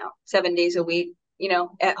right now, 7 days a week,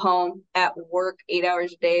 at home, at work, 8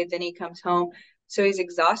 hours a day. Then he comes home. So he's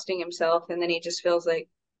exhausting himself. And then he just feels like,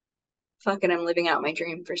 fucking, I'm living out my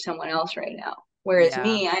dream for someone else right now. Whereas Yeah.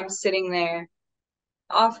 me, I'm sitting there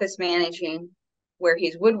office managing where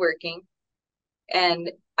he's woodworking,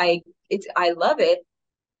 and I love it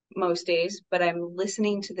most days, but I'm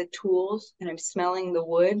listening to the tools and I'm smelling the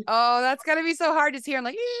wood. Oh, that's gotta be so hard to hear. I'm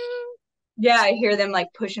like, Yeah, I hear them like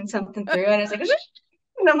pushing something through and it's like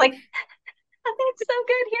and I'm like it's so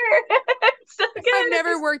good here. It's so I've good.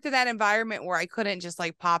 never worked in that environment where I couldn't just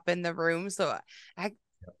like pop in the room. So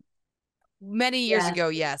many years Yeah. ago,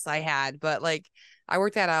 yes, I had, but like I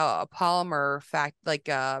worked at a polymer like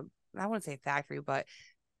I wouldn't say factory, but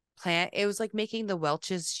plant. It was like making the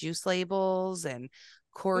Welch's juice labels and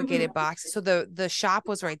corrugated Mm-hmm. boxes. So the shop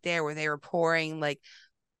was right there where they were pouring like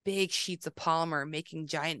big sheets of polymer, making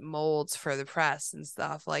giant molds for the press and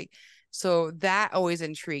stuff. Like, so that always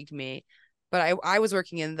intrigued me. but I was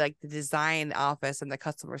working in like the design office and the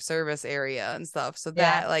customer service area and stuff. So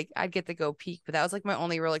Yeah. that like I'd get to go peek, but that was like my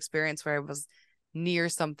only real experience where I was near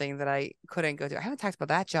something that I couldn't go to. I haven't talked about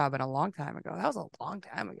that job in a long time ago. That was a long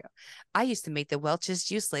time ago. I used to make the Welch's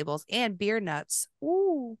juice labels and beer nuts.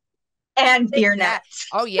 Ooh. And beer That. nuts.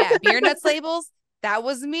 Oh yeah, beer nuts labels. That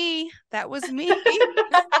was me. That was me.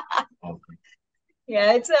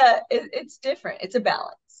 Yeah, it's different. It's a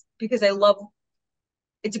balance because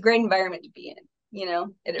it's a great environment to be in, you know.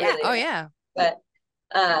 It Yeah. really Oh is. yeah. But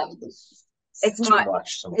it's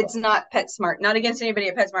not PetSmart. Not against anybody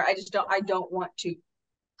at PetSmart. I don't want to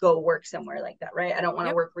go work somewhere like that, right? I don't want to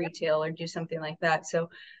Yep. work retail or do something like that. So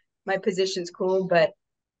my position's cool, but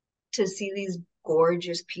to see these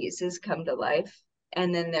gorgeous pieces come to life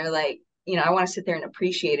and then they're like, you know, I want to sit there and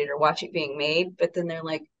appreciate it or watch it being made, but then they're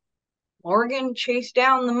like, Morgan, chase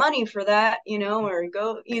down the money for that, you know, or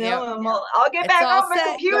go, you know, Yep. and I'll get It's back all on my set.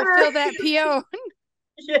 Go computer. fill that PO.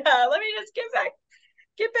 Yeah, let me just get back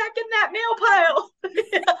in that mail pile.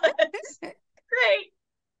 Yeah, it's great.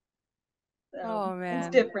 So Oh it's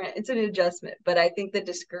man. different. It's an adjustment, but I think the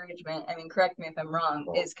discouragement, I mean, correct me if I'm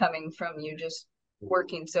wrong, is coming from you just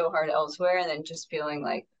working so hard elsewhere and then just feeling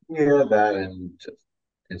like, Yeah, that and just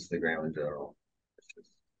Instagram in general. It's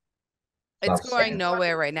It's not the going same.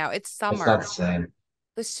 nowhere right now. It's It's not summer. the same.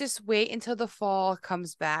 Let's just wait until the fall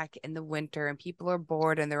comes back in the winter and people are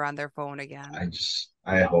bored and they're on their phone again.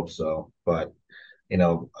 I hope so, but you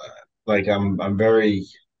know, like I'm very,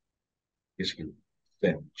 I guess you can say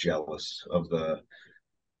I'm jealous of the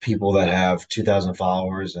people that have 2,000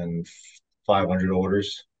 followers and 500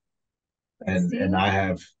 orders, and I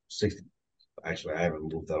have 60. Actually, I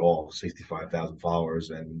haven't moved at all. 65,000 followers,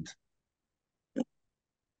 and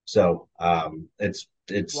so it's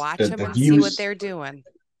Watch them the and see what views. they're doing.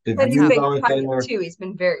 The but That's he's how. views been aren't quiet there. too. He's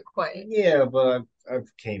been very quiet. Yeah, but I've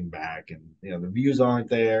came back, and you know the views aren't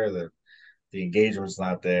there. The engagement's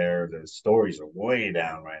not there. The stories are way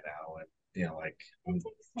down right now, and you know, like I'm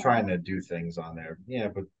trying to do things on there. Yeah,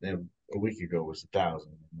 but you know, a week ago was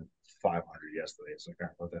 1,000, and 500 yesterday. It's like, all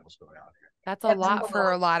right, what the hell's going on here? That's a That's lot a for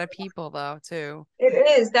lot. a lot of people though, too.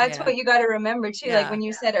 It is. That's Yeah. what you got to remember too. Like Yeah. when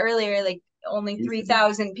you said earlier, like only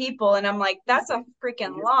 3,000 people, and I'm like, that's a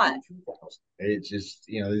freaking lot. It's just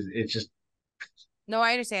you know, it's just No,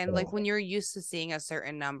 I understand. Like when you're used to seeing a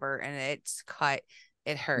certain number and it's cut,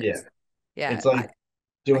 it yeah. hurts. Yeah. It's like I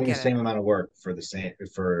doing the get it. same amount of work for the same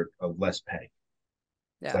for a less pay.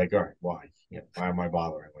 It's Yeah. like, all right, why? Yeah, why am I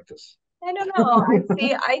bothering with this? I don't know.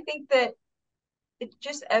 I think that it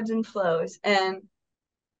just ebbs and flows. And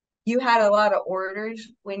you had a lot of orders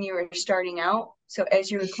when you were starting out. So as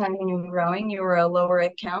you were climbing and growing, you were a lower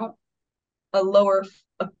account,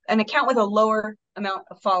 an account with a lower amount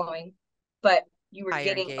of following, but you were Higher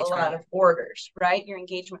getting a lot engagement. of orders, right? Your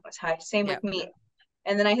engagement was high. Same Yep. with me.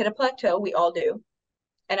 And then I hit a plateau. We all do.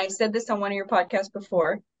 And I said this on one of your podcasts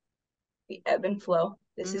before. We ebb and flow.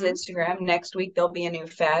 This is Instagram. Next week there'll be a new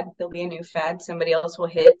fad. There'll be a new fad. Somebody else will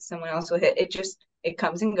hit. Someone else will hit. It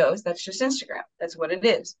comes and goes. That's just Instagram. That's what it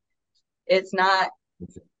is. It's not. It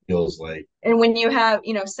feels like. And when you have,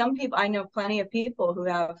 you know, some people, I know plenty of people who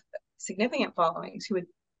have significant followings who would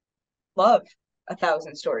love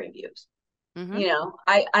 1,000 story views. You know,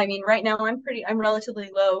 I mean, right now I'm relatively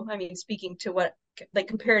low. I mean, speaking to what, like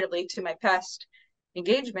comparatively to my past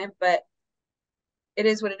engagement, but it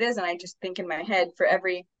is what it is. And I just think in my head for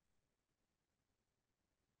every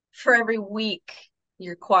week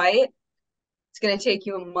you're quiet, it's going to take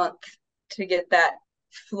you a month to get that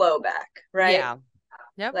flow back, right? Yeah.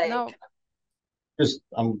 Yep. Like, no. Just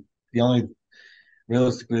I'm the only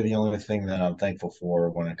realistically the only thing that I'm thankful for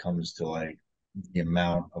when it comes to like the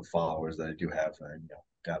amount of followers that I do have, and you know,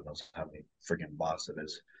 God knows how many freaking bots it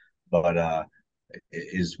is, but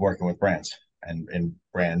is working with brands. And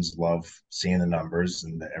brands love seeing the numbers,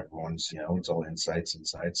 and everyone's, you know, it's all insights,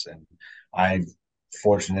 and I,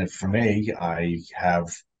 fortunate for me, I have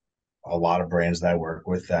a lot of brands that I work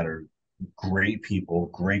with that are great people,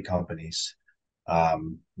 great companies,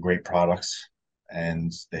 great products,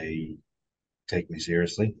 and they take me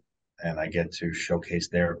seriously, and I get to showcase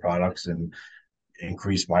their products and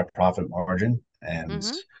increase my profit margin. And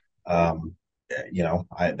um, you know,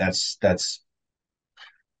 that's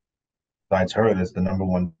besides her, that's the number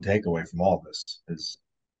one takeaway from all of this is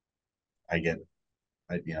I get,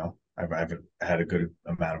 you know, I've had a good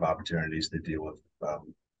amount of opportunities to deal with,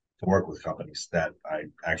 to work with companies that I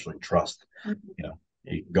actually trust. You know,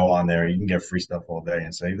 you can go on there, you can get free stuff all day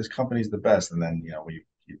and say this company's the best, and then you know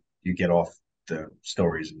you get off the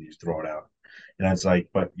stories and you throw it out. And it's like,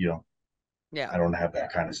 but you know, Yeah. I don't have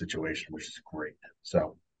that kind of situation, which is great.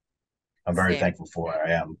 So I'm very Same. thankful for where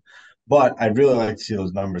I am. But I'd really like to see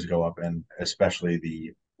those numbers go up, and especially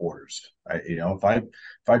the orders. If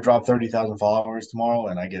I drop 30,000 followers tomorrow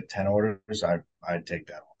and I get 10 orders, I'd take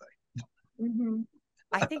that all day. Mm-hmm.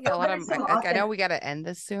 I think a Well, lot there's of, some I know awesome. we got to end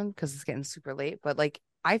this soon because it's getting super late, but like,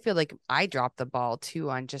 I feel like I dropped the ball too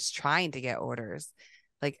on just trying to get orders.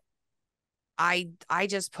 Like, I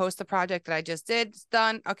just post the project that I just did. It's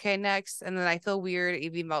done. Okay, next. And then I feel weird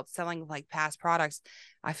even about selling like past products.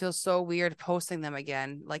 I feel so weird posting them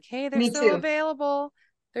again. Like, hey, they're Me still too. available.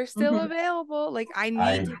 They're still Mm-hmm. available. Like, I need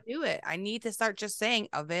I to do it. I need to start just saying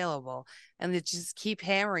available and to just keep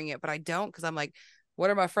hammering it. But I don't because I'm like,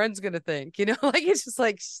 what are my friends gonna think? Like it's just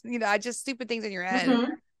like I just stupid things in your head.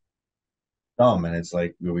 Mm-hmm. dumb, and it's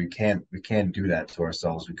like we can't do that to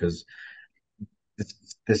ourselves because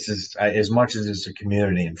this is as much as it's a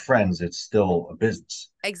community and friends, it's still a business,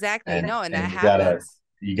 Exactly. and No, and that and happens.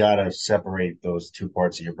 you gotta separate those two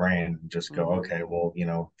parts of your brain and just go, Mhm. okay,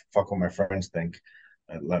 well, fuck what my friends think.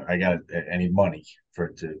 I need money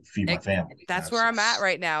to feed my It, family. that's where I'm at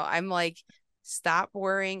right now. I'm like, stop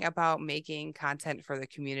worrying about making content for the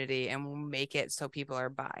community and we'll make it so people are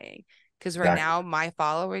buying. Because right Exactly. now, my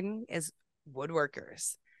following is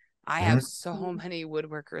woodworkers. I have Mhm. so many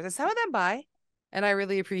woodworkers, and some of them buy, and I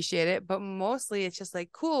really appreciate it. But mostly, it's just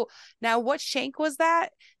like, cool. Now, what shank was that?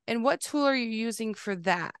 And what tool are you using for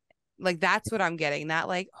that? Like, that's what I'm getting. Not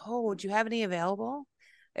like, oh, do you have any available?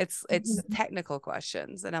 It's Mm-hmm. technical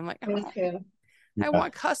questions, and I'm like, Me oh, too. I Yeah.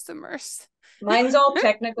 want customers. Mine's all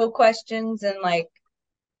technical questions and like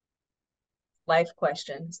life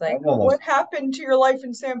questions, like I've almost what happened to your life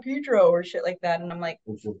in San Pedro or shit like that. And I'm like,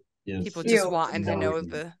 People yes, just ew. wanting to no know reason.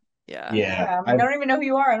 the, yeah. Yeah, Yeah, I'm like, I don't even know who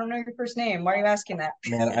you are. I don't know your first name. Why are you asking that?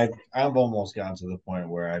 man, I've almost gotten to the point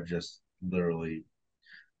where I've just literally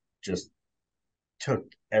just took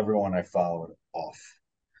everyone I followed off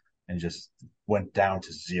and just went down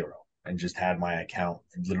to zero and just had my account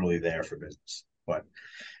literally there for business. But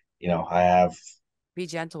I have Be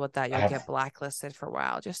gentle with that. I You'll have get blacklisted for a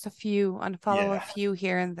while. Just a few, unfollow a yeah. few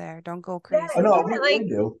here and there. Don't go Yeah, Oh crazy. no, isn't it we like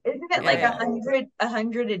do. isn't it Yeah, like yeah. a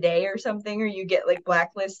hundred a day or something, or you get like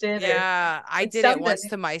blacklisted or Yeah, I it's did it something. once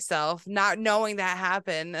to myself, not knowing that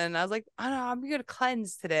happened. And I was like, oh no, I'm gonna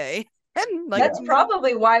cleanse today. And like, That's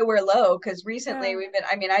probably why we're low because recently yeah, we've been.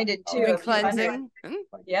 I mean, I did Oh, you've too, been a few hundred. cleansing.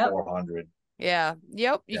 like Yep. 400. Yeah.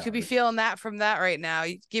 Yep. You Yeah, could be feeling that from that right now.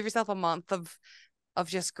 You give yourself a month of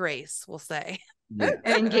just grace, we'll say. yeah,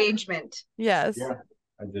 And engagement. Yes. yeah.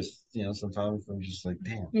 I just sometimes I'm just like,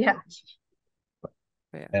 damn. Yeah.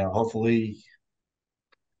 Yeah. And hopefully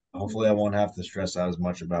I won't have to stress out as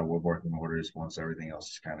much about woodworking orders once everything else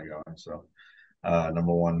is kind of going. So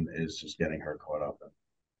number one is just getting her caught up,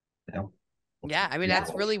 and Yeah. I mean, keep that's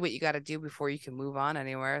going. really what you got to do before you can move on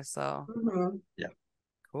anywhere. So Mm-hmm. Yeah,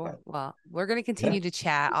 cool. but Well, we're going to yeah, continue to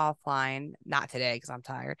chat offline. Not today because I'm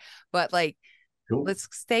tired, but like, cool. let's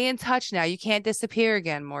stay in touch now. You can't disappear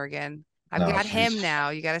again, Morgan. I've No, got him she's. now.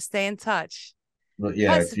 You got to stay in touch. But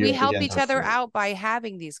yeah, Plus, if we you ever get help in each touch other with her, out by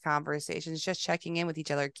having these conversations, just checking in with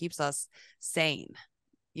each other keeps us sane,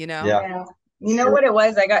 you know? yeah, Yeah. for You know sure. what it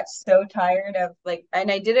was? I got so tired of like,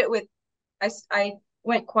 and I did it with, I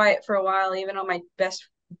went quiet for a while, even on my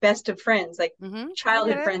best of friends, like Mm-hmm. I get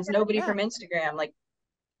childhood it. friends, nobody Yeah. from Instagram, like,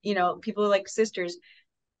 people like sisters.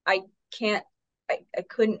 I can't, I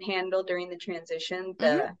couldn't handle during the transition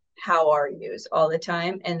Mm-hmm. the how are yous all the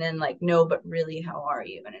time. And then like, no, but really, how are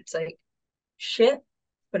you? And it's like, shit,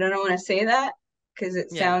 but I don't want to say that because it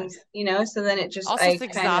Yeah. sounds, so then it just, Also, I it's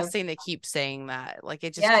kind of, exhausting to keep saying that. Like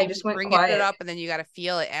it just yeah, I keeps just went bringing it quiet. up, and then you got to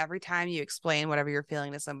feel it every time you explain whatever you're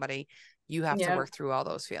feeling to somebody. You have to Yeah. work through all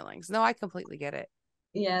those feelings. No, I completely get it.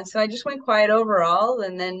 Yeah. So I just went quiet overall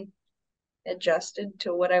and then adjusted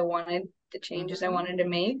to what I wanted, the changes I Mm-hmm. wanted to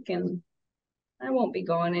make, and I won't be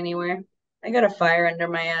going anywhere. I got a fire under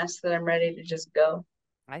my ass that I'm ready to just go.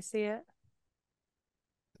 I see it.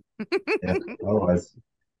 Yeah. Otherwise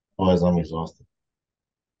I'm exhausted.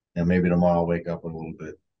 And maybe tomorrow I'll wake up with a little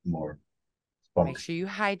bit more Make spunk. sure you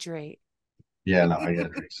hydrate. Yeah, no, I gotta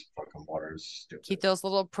drink some fucking water. It's stupid. Keep those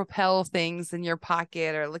little propel things in your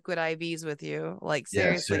pocket or liquid IVs with you. Like Yeah,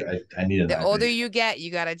 seriously, I need an the older IV. you get,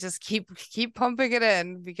 you gotta just keep pumping it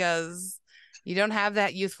in because you don't have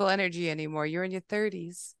that youthful energy anymore. You're in your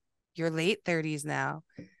 30s. You're late 30s now.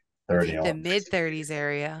 You've 30 hit the on. mid 30s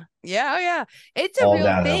area. Yeah, oh yeah. It's a All real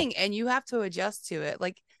downhill. thing and you have to adjust to it.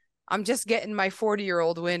 Like I'm just getting my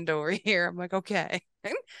 40-year-old wind over here. I'm like, okay.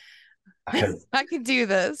 I can do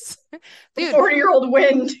this. Dude, 40-year-old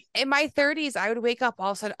wind. in my 30s, I would wake up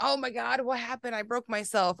all of a sudden, oh my God, what happened? I broke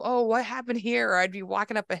myself. Oh, what happened here? Or I'd be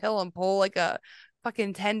walking up a hill and pull like a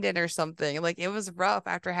fucking tendon or something. Like it was rough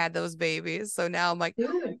after I had those babies. So now I'm like,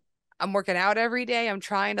 Dude, I'm working out every day. I'm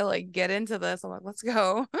trying to like get into this. I'm like, let's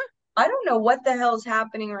go. I don't know what the hell's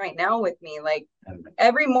happening right now with me. Like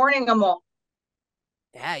every morning I'm all,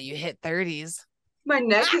 Yeah, you hit 30s. my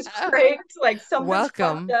neck is cracked. Like something's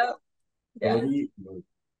Welcome. fucked up. Yeah.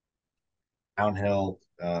 Downhill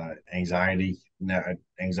anxiety. No,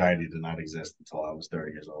 anxiety did not exist until I was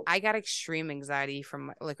 30 years old. I got extreme anxiety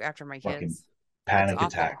from like after my Fucking kids. panic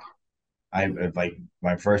attack. I like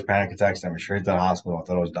my first panic attack. I went straight to the hospital. I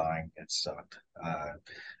thought I was dying. It sucked.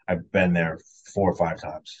 I've been there 4 or 5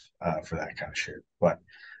 times for that kind of shit. But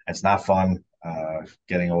it's not fun.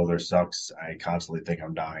 Getting older sucks. I constantly think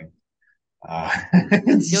I'm dying.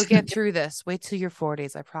 You'll get through this. Wait till your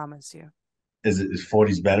 40s. I promise you. Is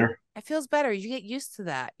 40s better? It feels better. You get used to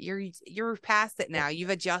that. You're past it now.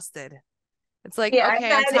 You've adjusted. It's like, Yeah,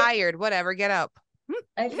 okay, I'm tired. Whatever. Get up.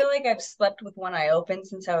 I feel like I've slept with one eye open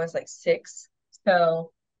since I was like 6.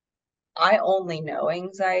 So I only know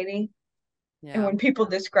anxiety. And Yeah. when people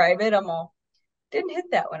describe it, I'm all, didn't hit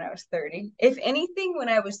that when I was 30. If anything, when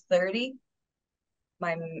I was 30,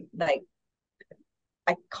 my like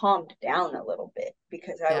I calmed down a little bit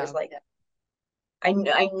because I was like,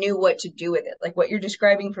 I knew what to do with it. Like what you're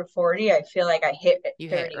describing for 40, I feel like I hit at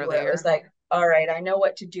 30 where it was like, all right, I know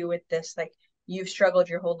what to do with this. Like you've struggled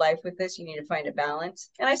your whole life with this. You need to find a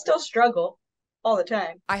balance. And I still struggle all the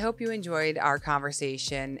time. I hope you enjoyed our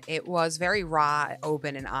conversation. It was very raw,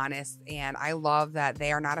 open, and honest. And I love that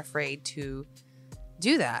they are not afraid to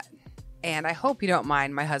do that. And I hope you don't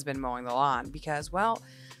mind my husband mowing the lawn because, well,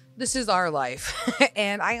 this is our life.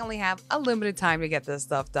 And I only have a limited time to get this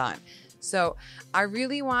stuff done. So I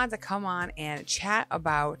really want to come on and chat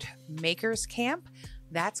about Makers Camp.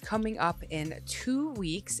 That's coming up in 2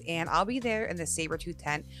 weeks, and I'll be there in the Sabertooth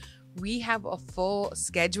tent. We have a full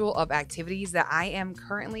schedule of activities that I am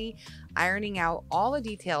currently ironing out all the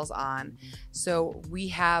details on. So we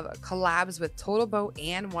have collabs with Total Boat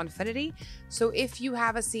and Onefinity. So if you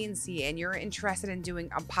have a CNC and you're interested in doing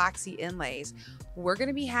epoxy inlays, we're going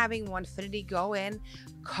to be having Onefinity go in,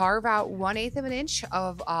 carve out 1/8 of an inch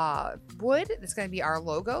of wood. That's going to be our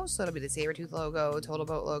logo. So it'll be the Sabertooth logo, Total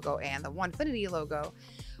Boat logo, and the Onefinity logo.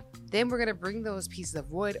 Then we're going to bring those pieces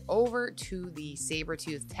of wood over to the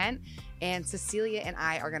Sabertooth tent, and Cecilia and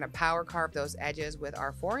I are going to power carve those edges with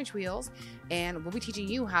our 4-inch wheels, and we'll be teaching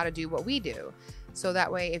you how to do what we do. So that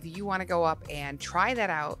way, if you want to go up and try that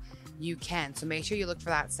out, you can. So make sure you look for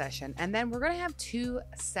that session. And then we're going to have 2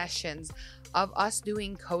 sessions of us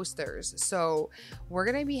doing coasters. So we're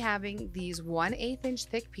going to be having these 1/8 inch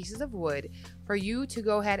thick pieces of wood for you to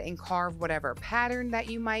go ahead and carve whatever pattern that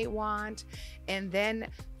you might want. And then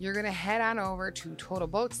you're going to head on over to Total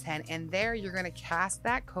Boat's tent, and there you're going to cast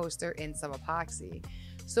that coaster in some epoxy.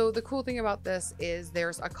 So the cool thing about this is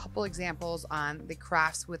there's a couple examples on the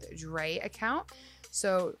Crafts with Dre account.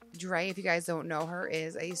 So Dre, if you guys don't know her,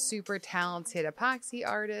 is a super talented epoxy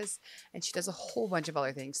artist, and she does a whole bunch of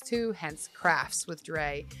other things too, hence Crafts with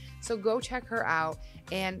Dre. So go check her out,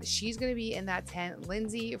 and she's going to be in that tent.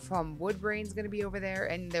 Lindsay from Woodbrain is going to be over there,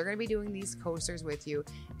 and they're going to be doing these coasters with you,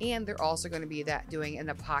 and they're also going to be doing an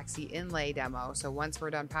epoxy inlay demo. So once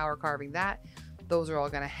we're done power carving that, those are all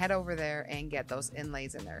going to head over there and get those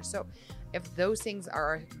inlays in there. So if those things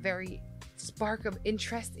are a very spark of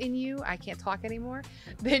interest in you, I can't talk anymore,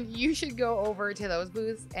 then you should go over to those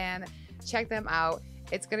booths and check them out.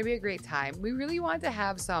 It's going to be a great time. We really want to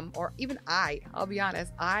have some, or even I'll be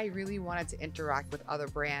honest, I really wanted to interact with other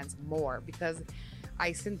brands more because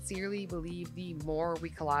I sincerely believe the more we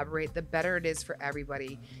collaborate, the better it is for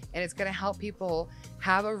everybody. And it's going to help people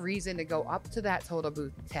have a reason to go up to that Total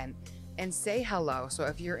Booth tent and say hello. So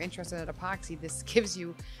if you're interested in epoxy, this gives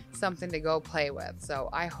you something to go play with. So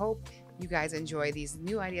I hope you guys enjoy these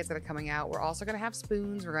new ideas that are coming out. We're also going to have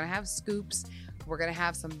spoons. We're going to have scoops. We're going to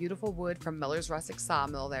have some beautiful wood from Miller's Rustic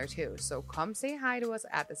Sawmill there too. So come say hi to us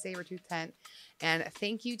at the Sabertooth tent. And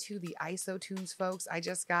thank you to the IsoTunes folks. I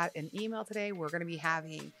just got an email today. We're going to be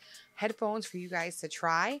having headphones for you guys to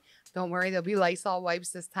try. Don't worry, there'll be Lysol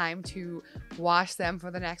wipes this time to wash them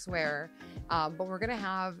for the next wearer. But we're going to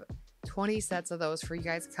have 20 sets of those for you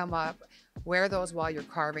guys to come up, wear those while you're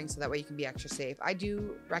carving so that way you can be extra safe. I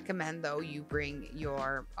do recommend though you bring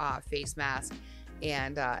your face mask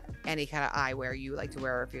and any kind of eyewear you like to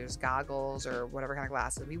wear, if there's goggles or whatever kind of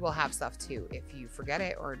glasses. We will have stuff too if you forget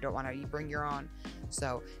it or don't want to bring your own.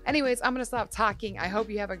 So anyways, I'm going to stop talking. I hope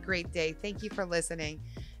you have a great day. Thank you for listening,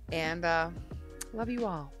 and love you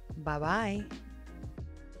all. Bye-bye.